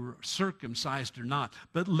you're circumcised or not,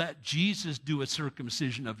 but let Jesus do a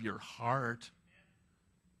circumcision of your heart.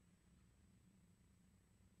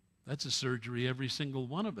 That's a surgery every single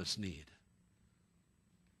one of us need.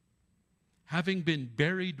 Having been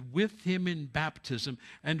buried with him in baptism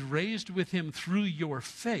and raised with him through your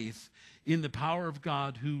faith in the power of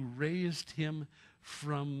God who raised him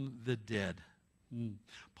from the dead.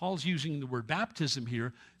 Paul's using the word baptism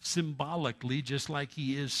here symbolically, just like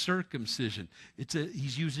he is circumcision.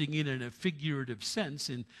 He's using it in a figurative sense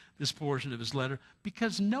in this portion of his letter,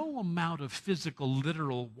 because no amount of physical,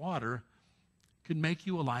 literal water can make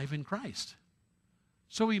you alive in Christ.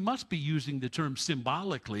 So he must be using the term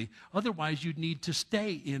symbolically, otherwise you'd need to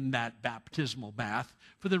stay in that baptismal bath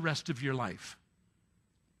for the rest of your life.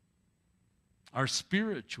 Our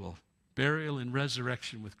spiritual burial and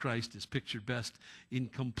resurrection with Christ is pictured best in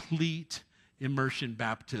complete immersion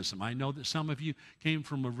baptism. I know that some of you came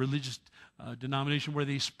from a religious denomination where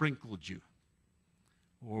they sprinkled you,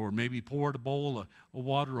 or maybe poured a bowl of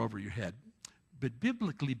water over your head. But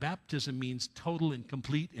biblically, baptism means total and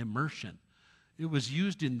complete immersion. It was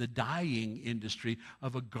used in the dyeing industry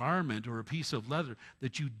of a garment or a piece of leather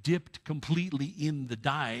that you dipped completely in the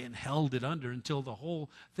dye and held it under until the whole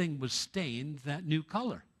thing was stained that new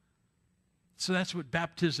color. So that's what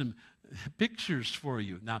baptism pictures for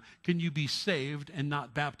you. Now, can you be saved and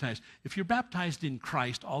not baptized? If you're baptized in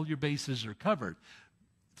Christ, all your bases are covered.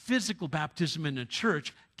 Physical baptism in a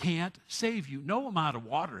church can't save you. No amount of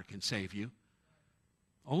water can save you.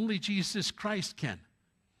 Only Jesus Christ can.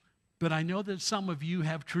 But I know that some of you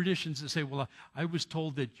have traditions that say, well, I was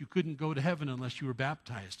told that you couldn't go to heaven unless you were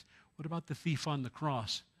baptized. What about the thief on the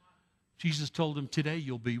cross? Jesus told him, today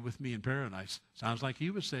you'll be with me in paradise. Sounds like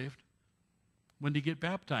he was saved. When did he get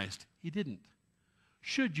baptized? He didn't.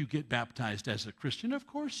 Should you get baptized as a Christian? Of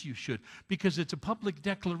course you should, because it's a public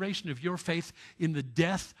declaration of your faith in the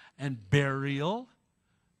death and burial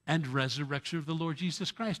and resurrection of the Lord Jesus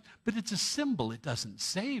Christ. But it's a symbol. It doesn't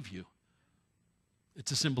save you.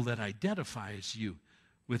 It's a symbol that identifies you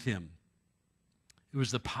with him. It was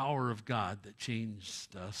the power of God that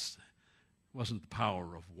changed us. It wasn't the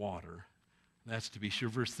power of water. That's to be sure.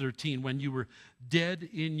 Verse 13, when you were dead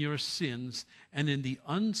in your sins and in the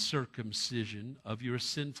uncircumcision of your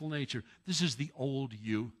sinful nature. This is the old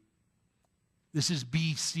you. This is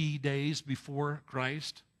BC days before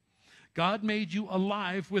Christ. God made you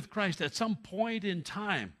alive with Christ at some point in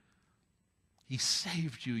time. He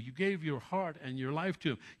saved you. You gave your heart and your life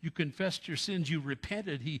to him. You confessed your sins. You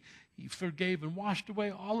repented. He forgave and washed away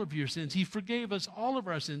all of your sins. He forgave us all of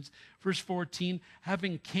our sins. Verse 14,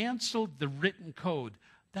 having canceled the written code.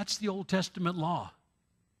 That's the Old Testament law.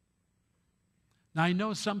 Now, I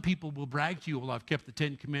know some people will brag to you, well, I've kept the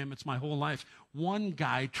 10 Commandments my whole life. One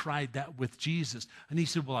guy tried that with Jesus, and he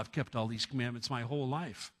said, well, I've kept all these commandments my whole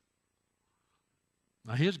life.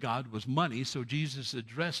 Now, his God was money, so Jesus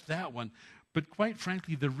addressed that one. But quite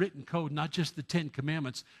frankly, the written code, not just the 10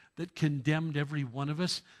 Commandments that condemned every one of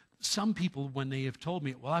us, some people, when they have told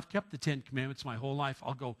me, well, I've kept the 10 Commandments my whole life,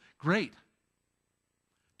 I'll go, great.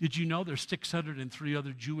 Did you know there's 603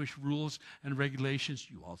 other Jewish rules and regulations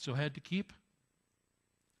you also had to keep?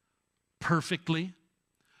 Perfectly,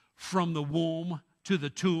 from the womb to the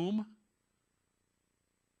tomb.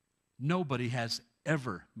 Nobody has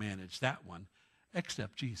ever managed that one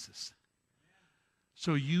except Jesus.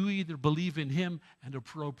 So you either believe in him and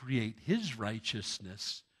appropriate his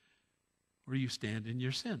righteousness, or you stand in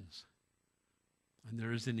your sins. And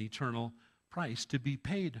there is an eternal price to be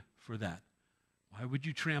paid for that. Why would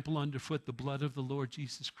you trample underfoot the blood of the Lord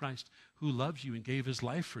Jesus Christ, who loves you and gave his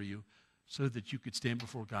life for you, so that you could stand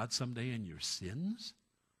before God someday in your sins?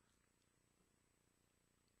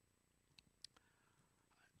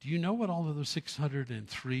 Do you know what all of those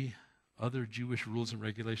 603 other Jewish rules and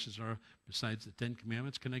regulations are besides the 10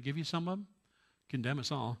 Commandments? Can I give you some of them? Condemn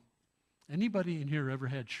us all. Anybody in here ever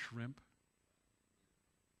had shrimp?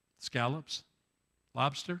 Scallops?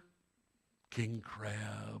 Lobster? King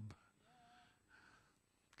crab?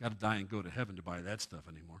 Got to die and go to heaven to buy that stuff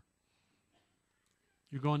anymore.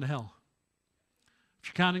 You're going to hell. If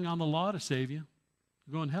you're counting on the law to save you,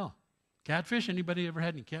 you're going to hell. Catfish? Anybody ever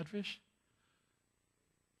had any catfish?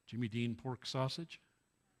 Jimmy Dean pork sausage?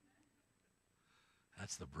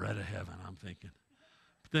 That's the bread of heaven, I'm thinking.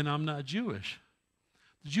 But then I'm not Jewish.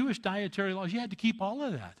 The Jewish dietary laws, you had to keep all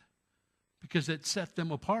of that. because it set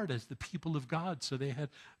them apart as the people of God. So they had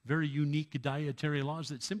very unique dietary laws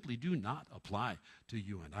that simply do not apply to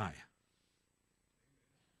you and I.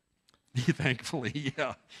 Thankfully,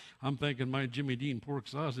 yeah. I'm thanking my Jimmy Dean pork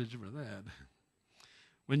sausage for that.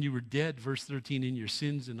 When you were dead, verse 13, in your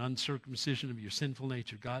sins and uncircumcision of your sinful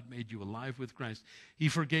nature, God made you alive with Christ. He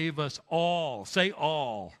forgave us all, say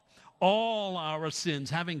all our sins,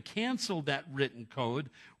 having canceled that written code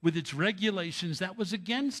with its regulations that was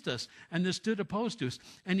against us and that stood opposed to us.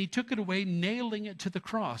 And he took it away, nailing it to the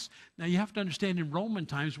cross. Now you have to understand, in Roman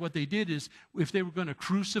times, what they did is, if they were going to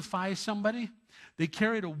crucify somebody, they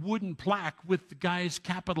carried a wooden plaque with the guy's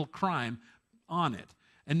capital crime on it.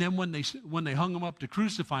 And then when they hung him up to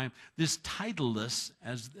crucify him, this titulus,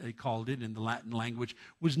 as they called it in the Latin language,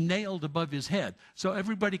 was nailed above his head. So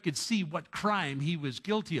everybody could see what crime he was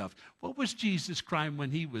guilty of. What was Jesus' crime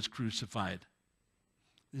when he was crucified?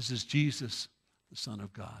 This is Jesus, the Son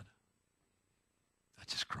of God.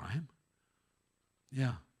 That's his crime?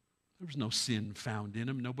 Yeah. There was no sin found in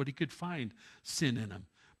him. Nobody could find sin in him.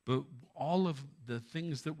 But all of the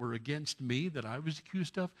things that were against me that I was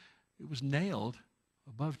accused of, it was nailed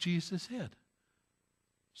above Jesus' head.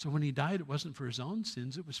 So when he died, it wasn't for his own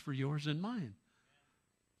sins, it was for yours and mine.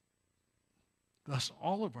 Thus,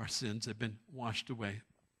 all of our sins have been washed away.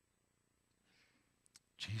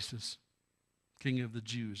 Jesus, King of the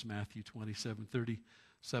Jews, Matthew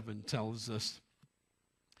 27:37 tells us,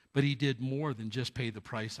 but he did more than just pay the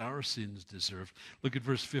price our sins deserved. Look at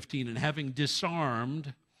verse 15. And having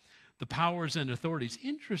disarmed the powers and authorities.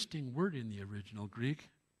 Interesting word in the original Greek.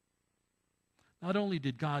 Not only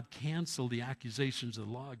did God cancel the accusations of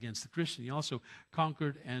the law against the Christian, he also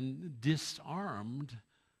conquered and disarmed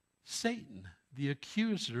Satan, the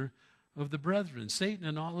accuser of the brethren, Satan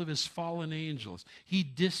and all of his fallen angels. He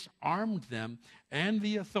disarmed them and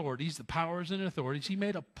the authorities, the powers and authorities. He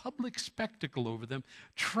made a public spectacle over them,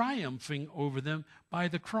 triumphing over them by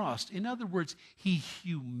the cross. In other words, he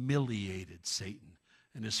humiliated Satan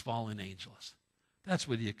and his fallen angels. That's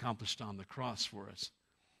what he accomplished on the cross for us.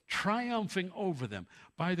 Triumphing over them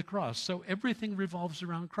by the cross. So everything revolves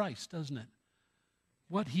around Christ, doesn't it?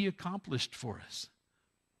 What he accomplished for us.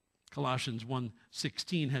 Colossians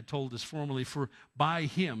 1:16 had told us formerly, for by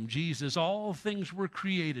him, Jesus, all things were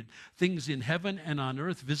created, things in heaven and on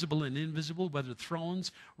earth, visible and invisible, whether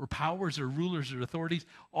thrones or powers or rulers or authorities,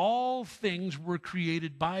 all things were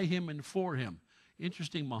created by him and for him.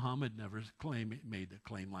 Interesting, Muhammad never made a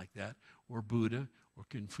claim like that, or Buddha, or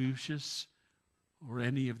Confucius, or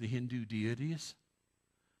any of the Hindu deities.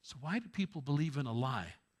 So why do people believe in a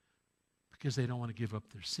lie? Because they don't want to give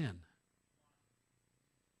up their sin.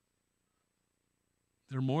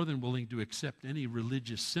 They're more than willing to accept any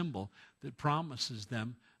religious symbol that promises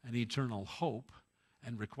them an eternal hope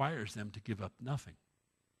and requires them to give up nothing.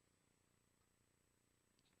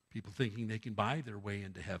 People thinking they can buy their way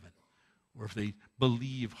into heaven, or if they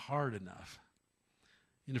believe hard enough.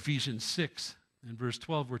 In Ephesians 6, in verse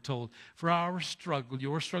 12, we're told, for our struggle,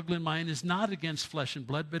 your struggle and mine, is not against flesh and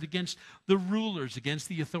blood, but against the rulers, against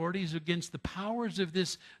the authorities, against the powers of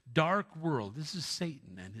this dark world. This is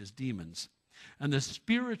Satan and his demons. And the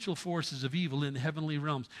spiritual forces of evil in the heavenly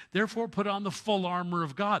realms. Therefore, put on the full armor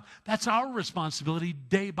of God. That's our responsibility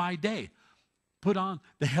day by day. Put on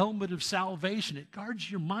the helmet of salvation. It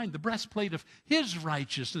guards your mind. The breastplate of his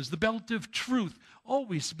righteousness. The belt of truth.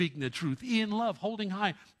 Always speaking the truth. In love. Holding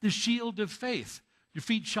high the shield of faith. Your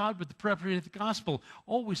feet shod with the preparation of the gospel.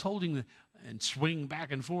 Always holding and swinging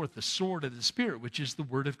back and forth the sword of the Spirit, which is the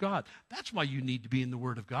Word of God. That's why you need to be in the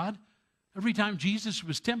Word of God. Every time Jesus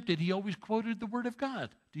was tempted, he always quoted the Word of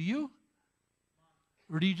God. Do you?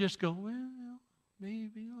 Or do you just go, well,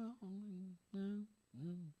 maybe, well,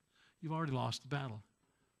 You've already lost the battle.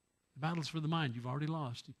 The battle's for the mind. You've already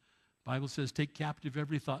lost. The Bible says, take captive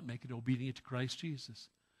every thought and make it obedient to Christ Jesus.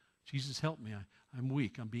 Jesus, help me. I'm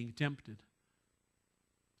weak. I'm being tempted.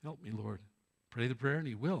 Help me, Lord. Pray the prayer and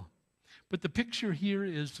he will. But the picture here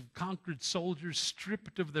is of conquered soldiers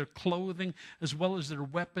stripped of their clothing as well as their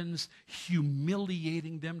weapons,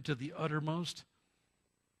 humiliating them to the uttermost.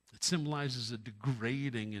 It symbolizes a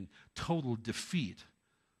degrading and total defeat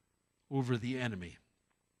over the enemy.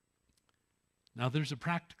 Now there's a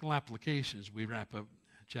practical application as we wrap up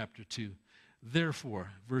chapter 2.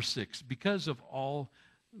 Therefore, verse 6, because of all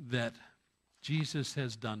that Jesus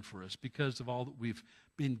has done for us, because of all that we've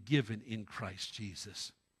been given in Christ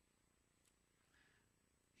Jesus,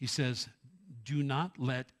 he says, do not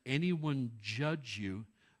let anyone judge you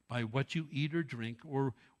by what you eat or drink,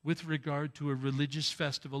 or with regard to a religious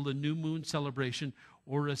festival, a new moon celebration,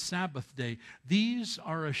 or a Sabbath day. These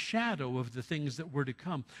are a shadow of the things that were to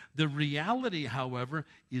come. The reality, however,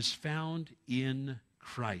 is found in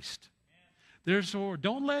Christ. Therefore,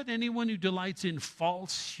 don't let anyone who delights in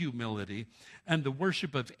false humility and the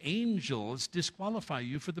worship of angels disqualify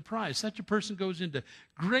you for the prize. Such a person goes into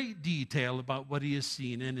great detail about what he has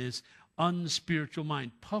seen, and his unspiritual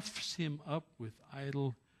mind puffs him up with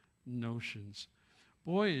idle notions.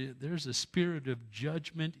 Boy, there's a spirit of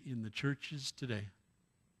judgment in the churches today.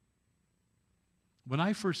 When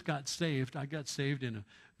I first got saved, I got saved in a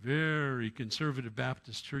very conservative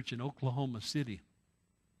Baptist church in Oklahoma City.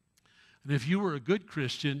 And if you were a good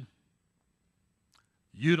Christian,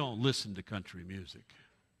 you don't listen to country music.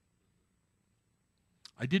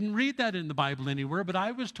 I didn't read that in the Bible anywhere, but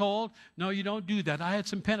I was told, no, you don't do that. I had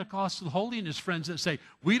some Pentecostal holiness friends that say,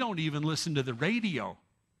 we don't even listen to the radio.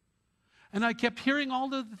 And I kept hearing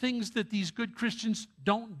all of the things that these good Christians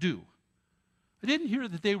don't do. I didn't hear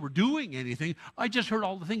that they were doing anything. I just heard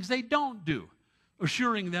all the things they don't do,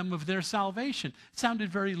 assuring them of their salvation. It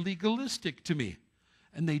sounded very legalistic to me.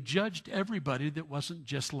 And they judged everybody that wasn't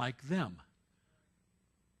just like them.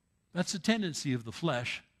 That's a tendency of the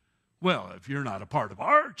flesh. Well, if you're not a part of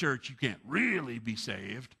our church, you can't really be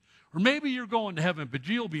saved. Or maybe you're going to heaven, but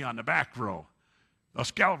you'll be on the back row.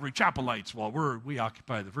 Us Calvary Chapelites, while we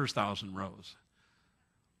occupy the first 1,000 rows.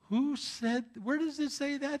 Who said, where does it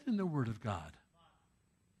say that in the Word of God?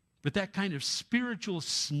 But that kind of spiritual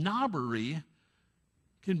snobbery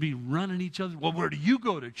can be running each other. Well, where do you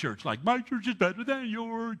go to church? Like, my church is better than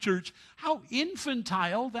your church. How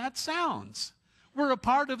infantile that sounds. We're a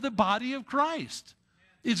part of the body of Christ.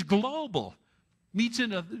 It's global. Meets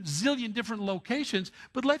in a zillion different locations,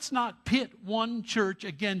 but let's not pit one church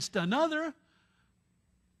against another.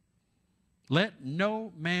 Let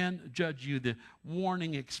no man judge you. The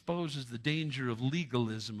warning exposes the danger of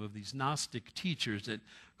legalism of these Gnostic teachers that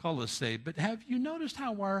call us saved. But have you noticed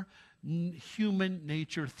how our human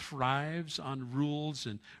nature thrives on rules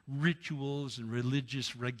and rituals and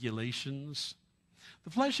religious regulations? The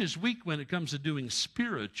flesh is weak when it comes to doing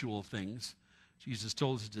spiritual things, Jesus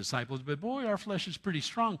told his disciples, but boy, our flesh is pretty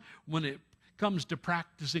strong when it comes to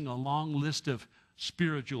practicing a long list of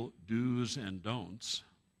spiritual do's and don'ts.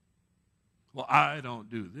 Well, I don't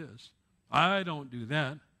do this. I don't do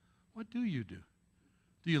that. What do you do?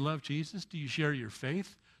 Do you love Jesus? Do you share your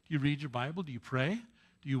faith? Do you read your Bible? Do you pray?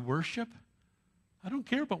 Do you worship? I don't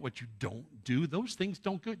care about what you don't do. Those things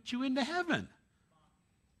don't get you into heaven.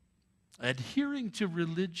 Adhering to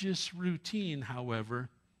religious routine, however,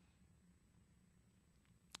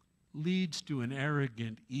 leads to an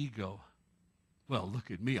arrogant ego. Well,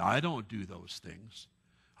 look at me. I don't do those things.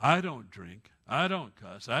 I don't drink. I don't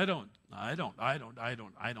cuss. I don't.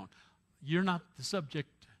 You're not the subject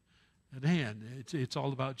at hand. It's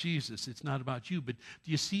all about Jesus. It's not about you. But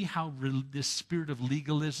do you see how this spirit of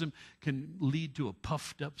legalism can lead to a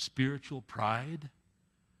puffed up spiritual pride?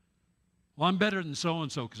 Well, I'm better than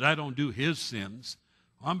so-and-so because I don't do his sins.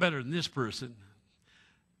 Well, I'm better than this person.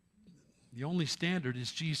 The only standard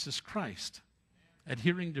is Jesus Christ.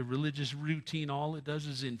 Adhering to religious routine, all it does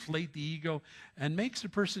is inflate the ego and makes a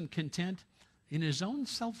person content in his own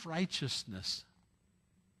self-righteousness.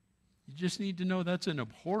 You just need to know that's an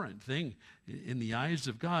abhorrent thing in the eyes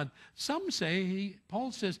of God. Some say,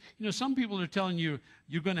 Paul says, some people are telling you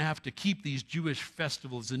you're going to have to keep these Jewish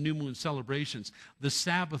festivals, the new moon celebrations, the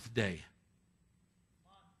Sabbath day.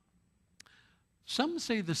 Some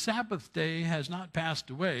say the Sabbath day has not passed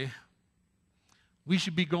away. We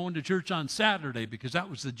should be going to church on Saturday because that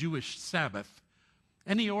was the Jewish Sabbath.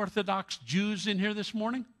 Any Orthodox Jews in here this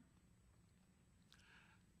morning?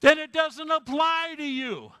 Then it doesn't apply to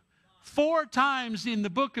you. 4 times in the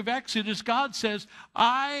book of Exodus, God says,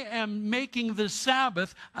 I am making the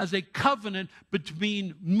Sabbath as a covenant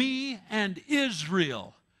between me and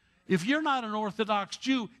Israel. If you're not an Orthodox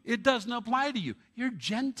Jew, it doesn't apply to you. You're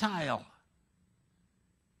Gentile.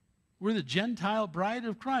 We're the Gentile bride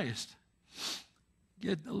of Christ.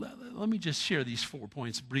 Let me just share these 4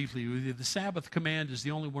 points briefly with you. The Sabbath command is the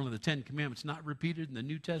only one of the 10 commandments not repeated in the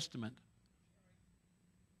New Testament.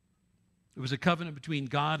 It was a covenant between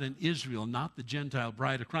God and Israel, not the Gentile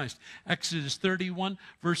bride of Christ. Exodus 31,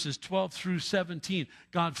 verses 12 through 17.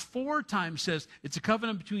 God 4 times says, it's a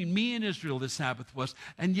covenant between me and Israel, the Sabbath was.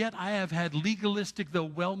 And yet I have had legalistic, though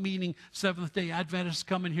well-meaning Seventh-day Adventists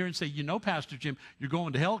come in here and say, Pastor Jim, you're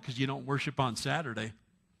going to hell because you don't worship on Saturday.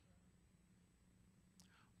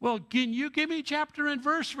 Well, can you give me chapter and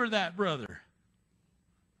verse for that, brother?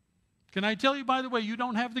 Can I tell you, by the way, you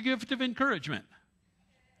don't have the gift of encouragement.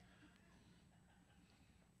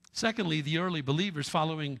 Secondly, the early believers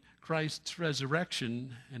following Christ's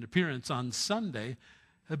resurrection and appearance on Sunday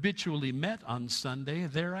habitually met on Sunday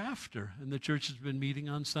thereafter, and the church has been meeting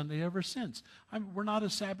on Sunday ever since. We're not a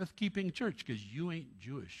Sabbath-keeping church because you ain't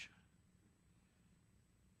Jewish.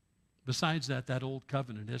 Besides that, that old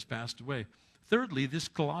covenant has passed away. Thirdly, this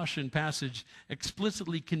Colossian passage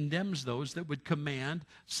explicitly condemns those that would command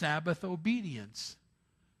Sabbath obedience.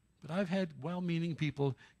 But I've had well-meaning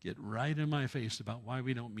people get right in my face about why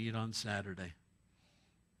we don't meet on Saturday.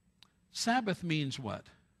 Sabbath means what?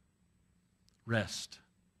 Rest.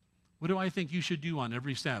 What do I think you should do on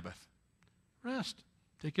every Sabbath? Rest.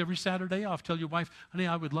 Take every Saturday off. Tell your wife, honey,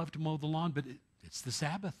 I would love to mow the lawn, but it's the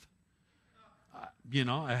Sabbath.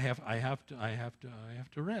 I have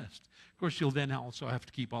to rest. Of course, you'll then also have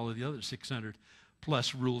to keep all of the other 600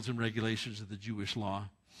 plus rules and regulations of the Jewish law.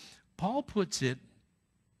 Paul puts it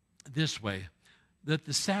this way, that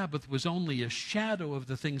the Sabbath was only a shadow of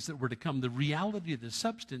the things that were to come. The reality of the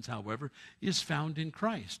substance, however, is found in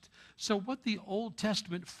Christ. So what the Old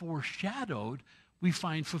Testament foreshadowed, we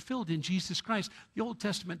find fulfilled in Jesus Christ. The Old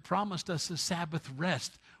Testament promised us a Sabbath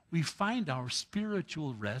rest. We find our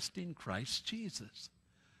spiritual rest in Christ Jesus.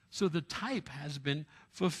 So the type has been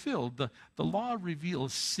fulfilled. The law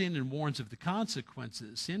reveals sin and warns of the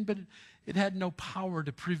consequences of sin, but it had no power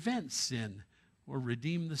to prevent sin or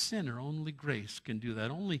redeem the sinner. Only grace can do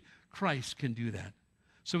that. Only Christ can do that.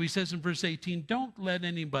 So he says in verse 18, don't let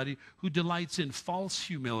anybody who delights in false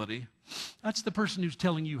humility, that's the person who's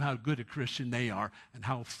telling you how good a Christian they are and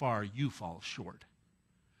how far you fall short.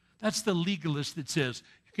 That's the legalist that says,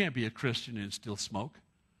 you can't be a Christian and still smoke.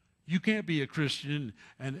 You can't be a Christian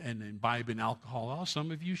and imbibe in alcohol. Oh,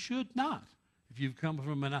 some of you should not. If you've come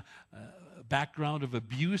from a background of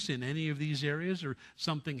abuse in any of these areas or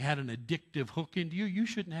something had an addictive hook into you, you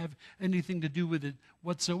shouldn't have anything to do with it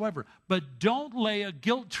whatsoever. But don't lay a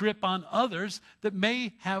guilt trip on others that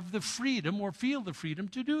may have the freedom or feel the freedom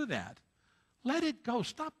to do that. Let it go.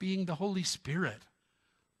 Stop being the Holy Spirit.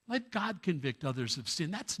 Let God convict others of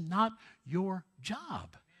sin. That's not your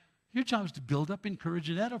job. Your job is to build up, encourage,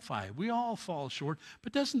 and edify. We all fall short.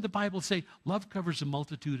 But doesn't the Bible say love covers a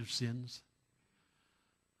multitude of sins?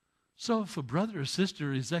 So if a brother or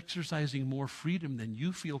sister is exercising more freedom than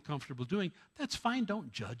you feel comfortable doing, that's fine.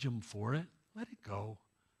 Don't judge them for it. Let it go.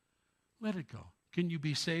 Let it go. Can you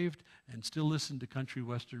be saved and still listen to country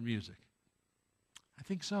western music? I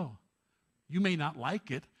think so. You may not like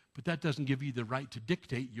it, but that doesn't give you the right to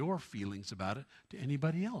dictate your feelings about it to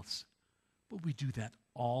anybody else. But we do that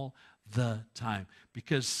all the time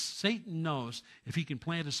because Satan knows if he can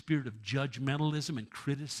plant a spirit of judgmentalism and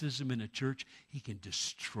criticism in a church, he can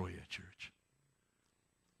destroy a church.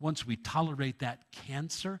 Once we tolerate that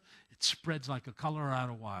cancer, it spreads like a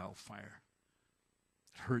Colorado wildfire.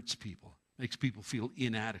 It hurts people, makes people feel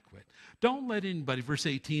inadequate. Don't let anybody, verse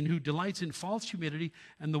 18, who delights in false humility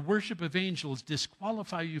and the worship of angels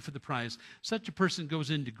disqualify you for the prize. Such a person goes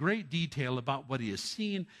into great detail about what he has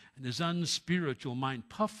seen, and his unspiritual mind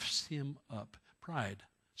puffs him up. Pride,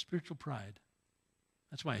 spiritual pride.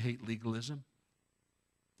 That's why I hate legalism.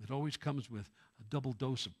 It always comes with a double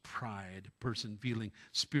dose of pride, a person feeling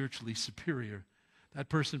spiritually superior. That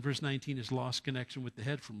person, verse 19, has lost connection with the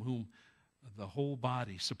head from whom the whole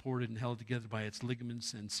body, supported and held together by its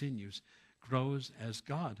ligaments and sinews, grows as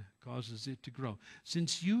God causes it to grow.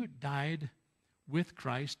 Since you died with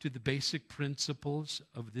Christ to the basic principles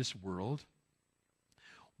of this world,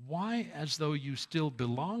 why, as though you still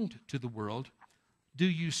belonged to the world, do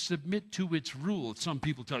you submit to its rules? Some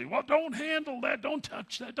people tell you, well, don't handle that, don't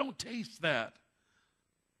touch that, don't taste that.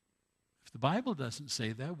 If the Bible doesn't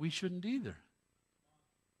say that, we shouldn't either.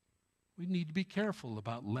 We need to be careful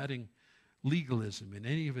about letting legalism in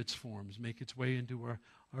any of its forms make its way into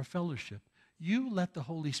our fellowship. You let the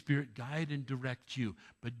Holy Spirit guide and direct you,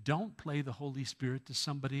 but don't play the Holy Spirit to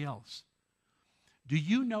somebody else. Do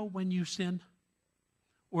you know when you sin?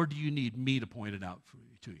 Or do you need me to point it out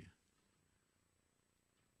to you?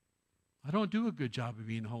 I don't do a good job of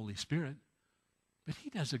being the Holy Spirit, but he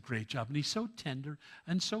does a great job, and he's so tender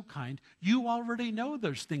and so kind. You already know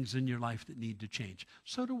there's things in your life that need to change.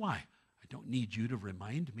 So do I. I don't need you to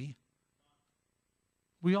remind me.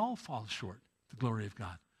 We all fall short of the glory of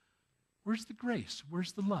God. Where's the grace?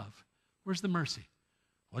 Where's the love? Where's the mercy?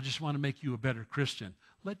 Well, I just want to make you a better Christian.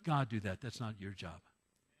 Let God do that. That's not your job.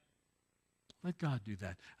 Let God do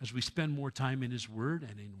that. As we spend more time in his word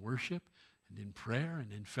and in worship and in prayer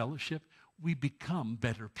and in fellowship, we become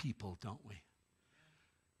better people, don't we?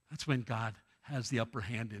 That's when God has the upper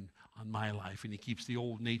hand on my life and he keeps the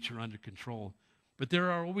old nature under control. But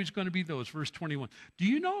there are always going to be those. Verse 21. Do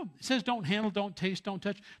you know, it says don't handle, don't taste, don't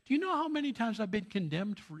touch. Do you know how many times I've been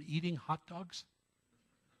condemned for eating hot dogs?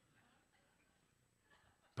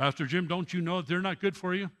 Pastor Jim, don't you know that they're not good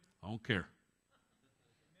for you? I don't care.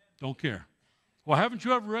 Don't care. Well, haven't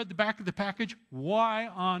you ever read the back of the package? Why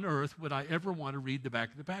on earth would I ever want to read the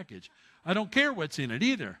back of the package? I don't care what's in it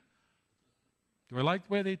either. Do I like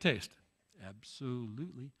the way they taste?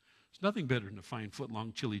 Absolutely. It's nothing better than a fine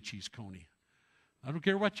foot-long chili cheese coney. I don't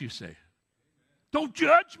care what you say. Don't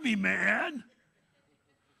judge me, man.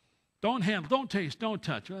 Don't handle, don't taste, don't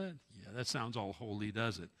touch. Yeah, that sounds all holy,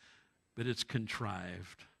 does it? But it's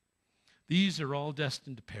contrived. These are all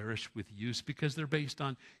destined to perish with use because they're based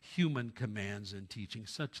on human commands and teaching.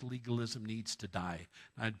 Such legalism needs to die.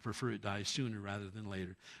 I'd prefer it die sooner rather than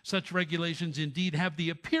later. Such regulations indeed have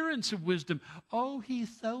the appearance of wisdom. Oh,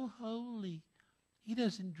 he's so holy. He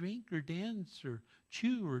doesn't drink or dance or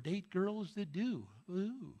chew or date girls that do.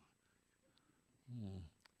 Ooh.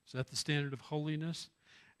 Is that the standard of holiness?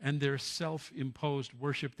 And their self-imposed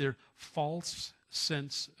worship, their false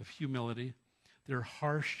sense of humility, their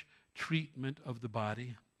harsh treatment of the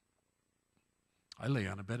body. I lay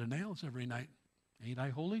on a bed of nails every night. Ain't I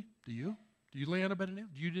holy? Do you? Do you lay on a bed of nails?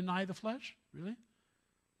 Do you deny the flesh? Really?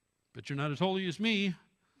 But you're not as holy as me.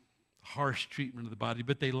 Harsh treatment of the body,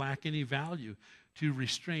 but they lack any value to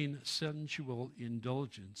restrain sensual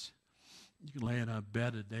indulgence. You can lay on a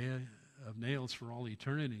bed a day of nails for all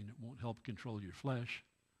eternity, and it won't help control your flesh.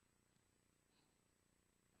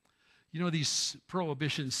 You know, these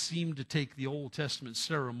prohibitions seem to take the Old Testament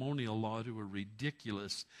ceremonial law to a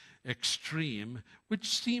ridiculous extreme, which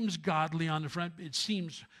seems godly on the front. It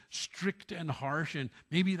seems strict and harsh, and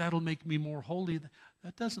maybe that'll make me more holy.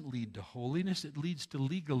 That doesn't lead to holiness. It leads to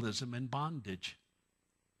legalism and bondage.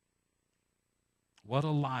 What a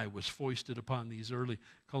lie was foisted upon these early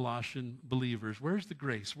Colossian believers. Where's the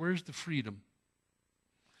grace? Where's the freedom?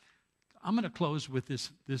 I'm going to close with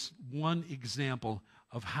this one example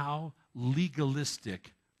of how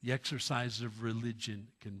legalistic the exercise of religion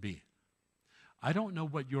can be. I don't know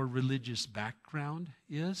what your religious background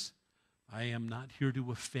is. I am not here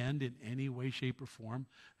to offend in any way, shape, or form.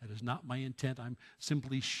 That is not my intent. I'm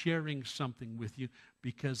simply sharing something with you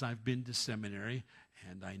because I've been to seminary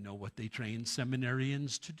and I know what they train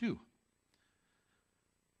seminarians to do.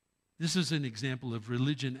 This is an example of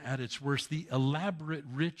religion at its worst. The elaborate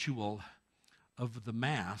ritual of the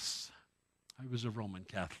Mass. I was a Roman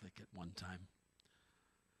Catholic at one time.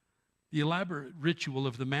 The elaborate ritual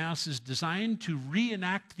of the Mass is designed to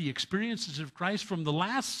reenact the experiences of Christ from the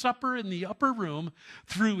Last Supper in the upper room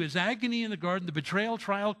through his agony in the garden, the betrayal,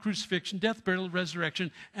 trial, crucifixion, death, burial,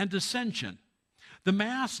 resurrection, and ascension. The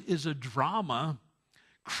Mass is a drama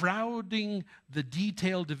crowding the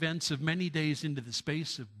detailed events of many days into the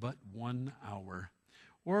space of but 1 hour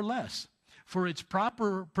or less. For its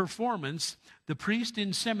proper performance, the priest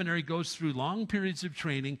in seminary goes through long periods of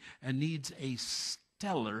training and needs a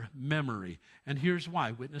stellar memory. And here's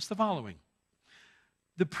why. Witness the following.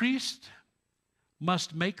 The priest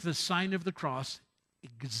must make the sign of the cross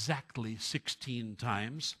exactly 16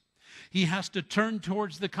 times. He has to turn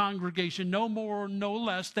towards the congregation no more, no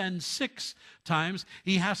less than 6 times.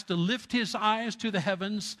 He has to lift his eyes to the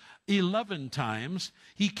heavens 11 times.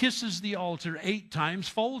 He kisses the altar 8 times,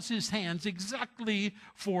 folds his hands exactly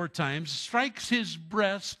 4 times, strikes his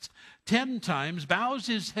breast 10 times, bows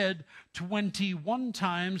his head 21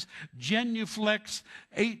 times, genuflects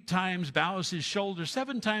 8 times, bows his shoulder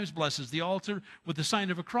 7 times, blesses the altar with the sign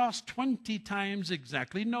of a cross 20 times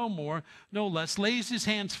exactly, no more, no less, lays his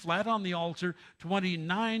hands flat on the altar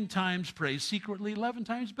 29 times, prays secretly 11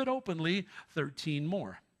 times, but openly 13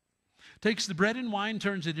 more. Takes the bread and wine,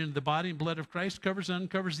 turns it into the body and blood of Christ, covers and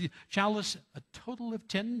uncovers the chalice a total of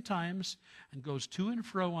 10 times, and goes to and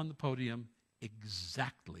fro on the podium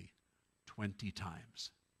exactly 20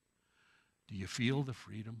 times. Do you feel the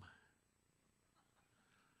freedom?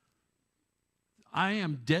 I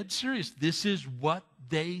am dead serious. This is what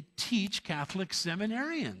they teach Catholic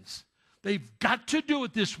seminarians. They've got to do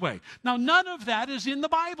it this way. Now, none of that is in the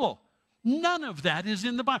Bible. None of that is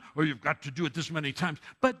in the Bible. Or you've got to do it this many times.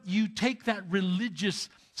 But you take that religious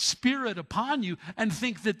spirit upon you and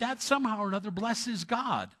think that that somehow or another blesses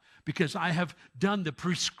God. Because I have done the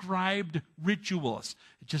prescribed rituals.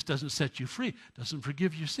 It just doesn't set you free. Doesn't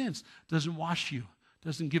forgive your sins. Doesn't wash you.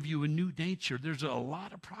 Doesn't give you a new nature. There's a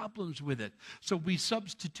lot of problems with it. So we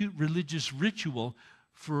substitute religious ritual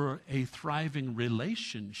for a thriving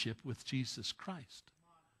relationship with Jesus Christ.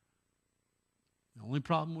 The only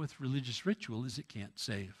problem with religious ritual is it can't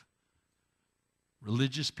save.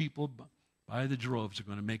 Religious people by the droves are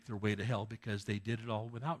going to make their way to hell because they did it all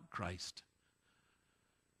without Christ.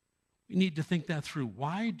 We need to think that through.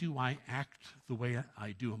 Why do I act the way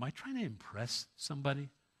I do? Am I trying to impress somebody?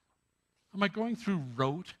 Am I going through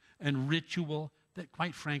rote and ritual that,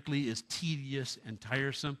 quite frankly, is tedious and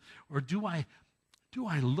tiresome? Or do I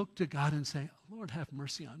look to God and say, Lord, have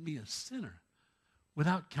mercy on me, a sinner,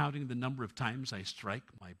 without counting the number of times I strike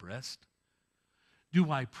my breast?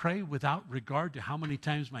 Do I pray without regard to how many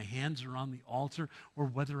times my hands are on the altar or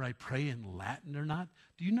whether I pray in Latin or not?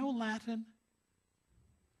 Do you know Latin?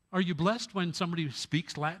 Are you blessed when somebody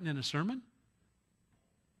speaks Latin in a sermon?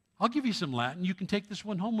 I'll give you some Latin. You can take this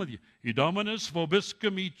one home with you. Dominus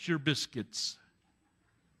vobiscum, eat your biscuits.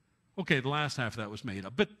 Okay, the last half of that was made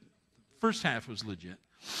up, but first half was legit.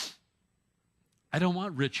 I don't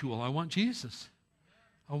want ritual. I want Jesus.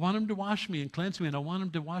 I want him to wash me and cleanse me, and I want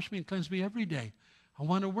him to wash me and cleanse me every day. I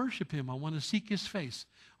want to worship him. I want to seek his face.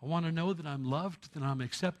 I want to know that I'm loved, that I'm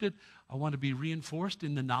accepted. I want to be reinforced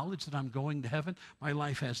in the knowledge that I'm going to heaven. My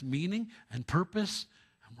life has meaning and purpose,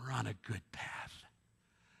 and we're on a good path.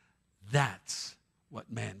 That's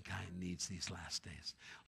what mankind needs these last days.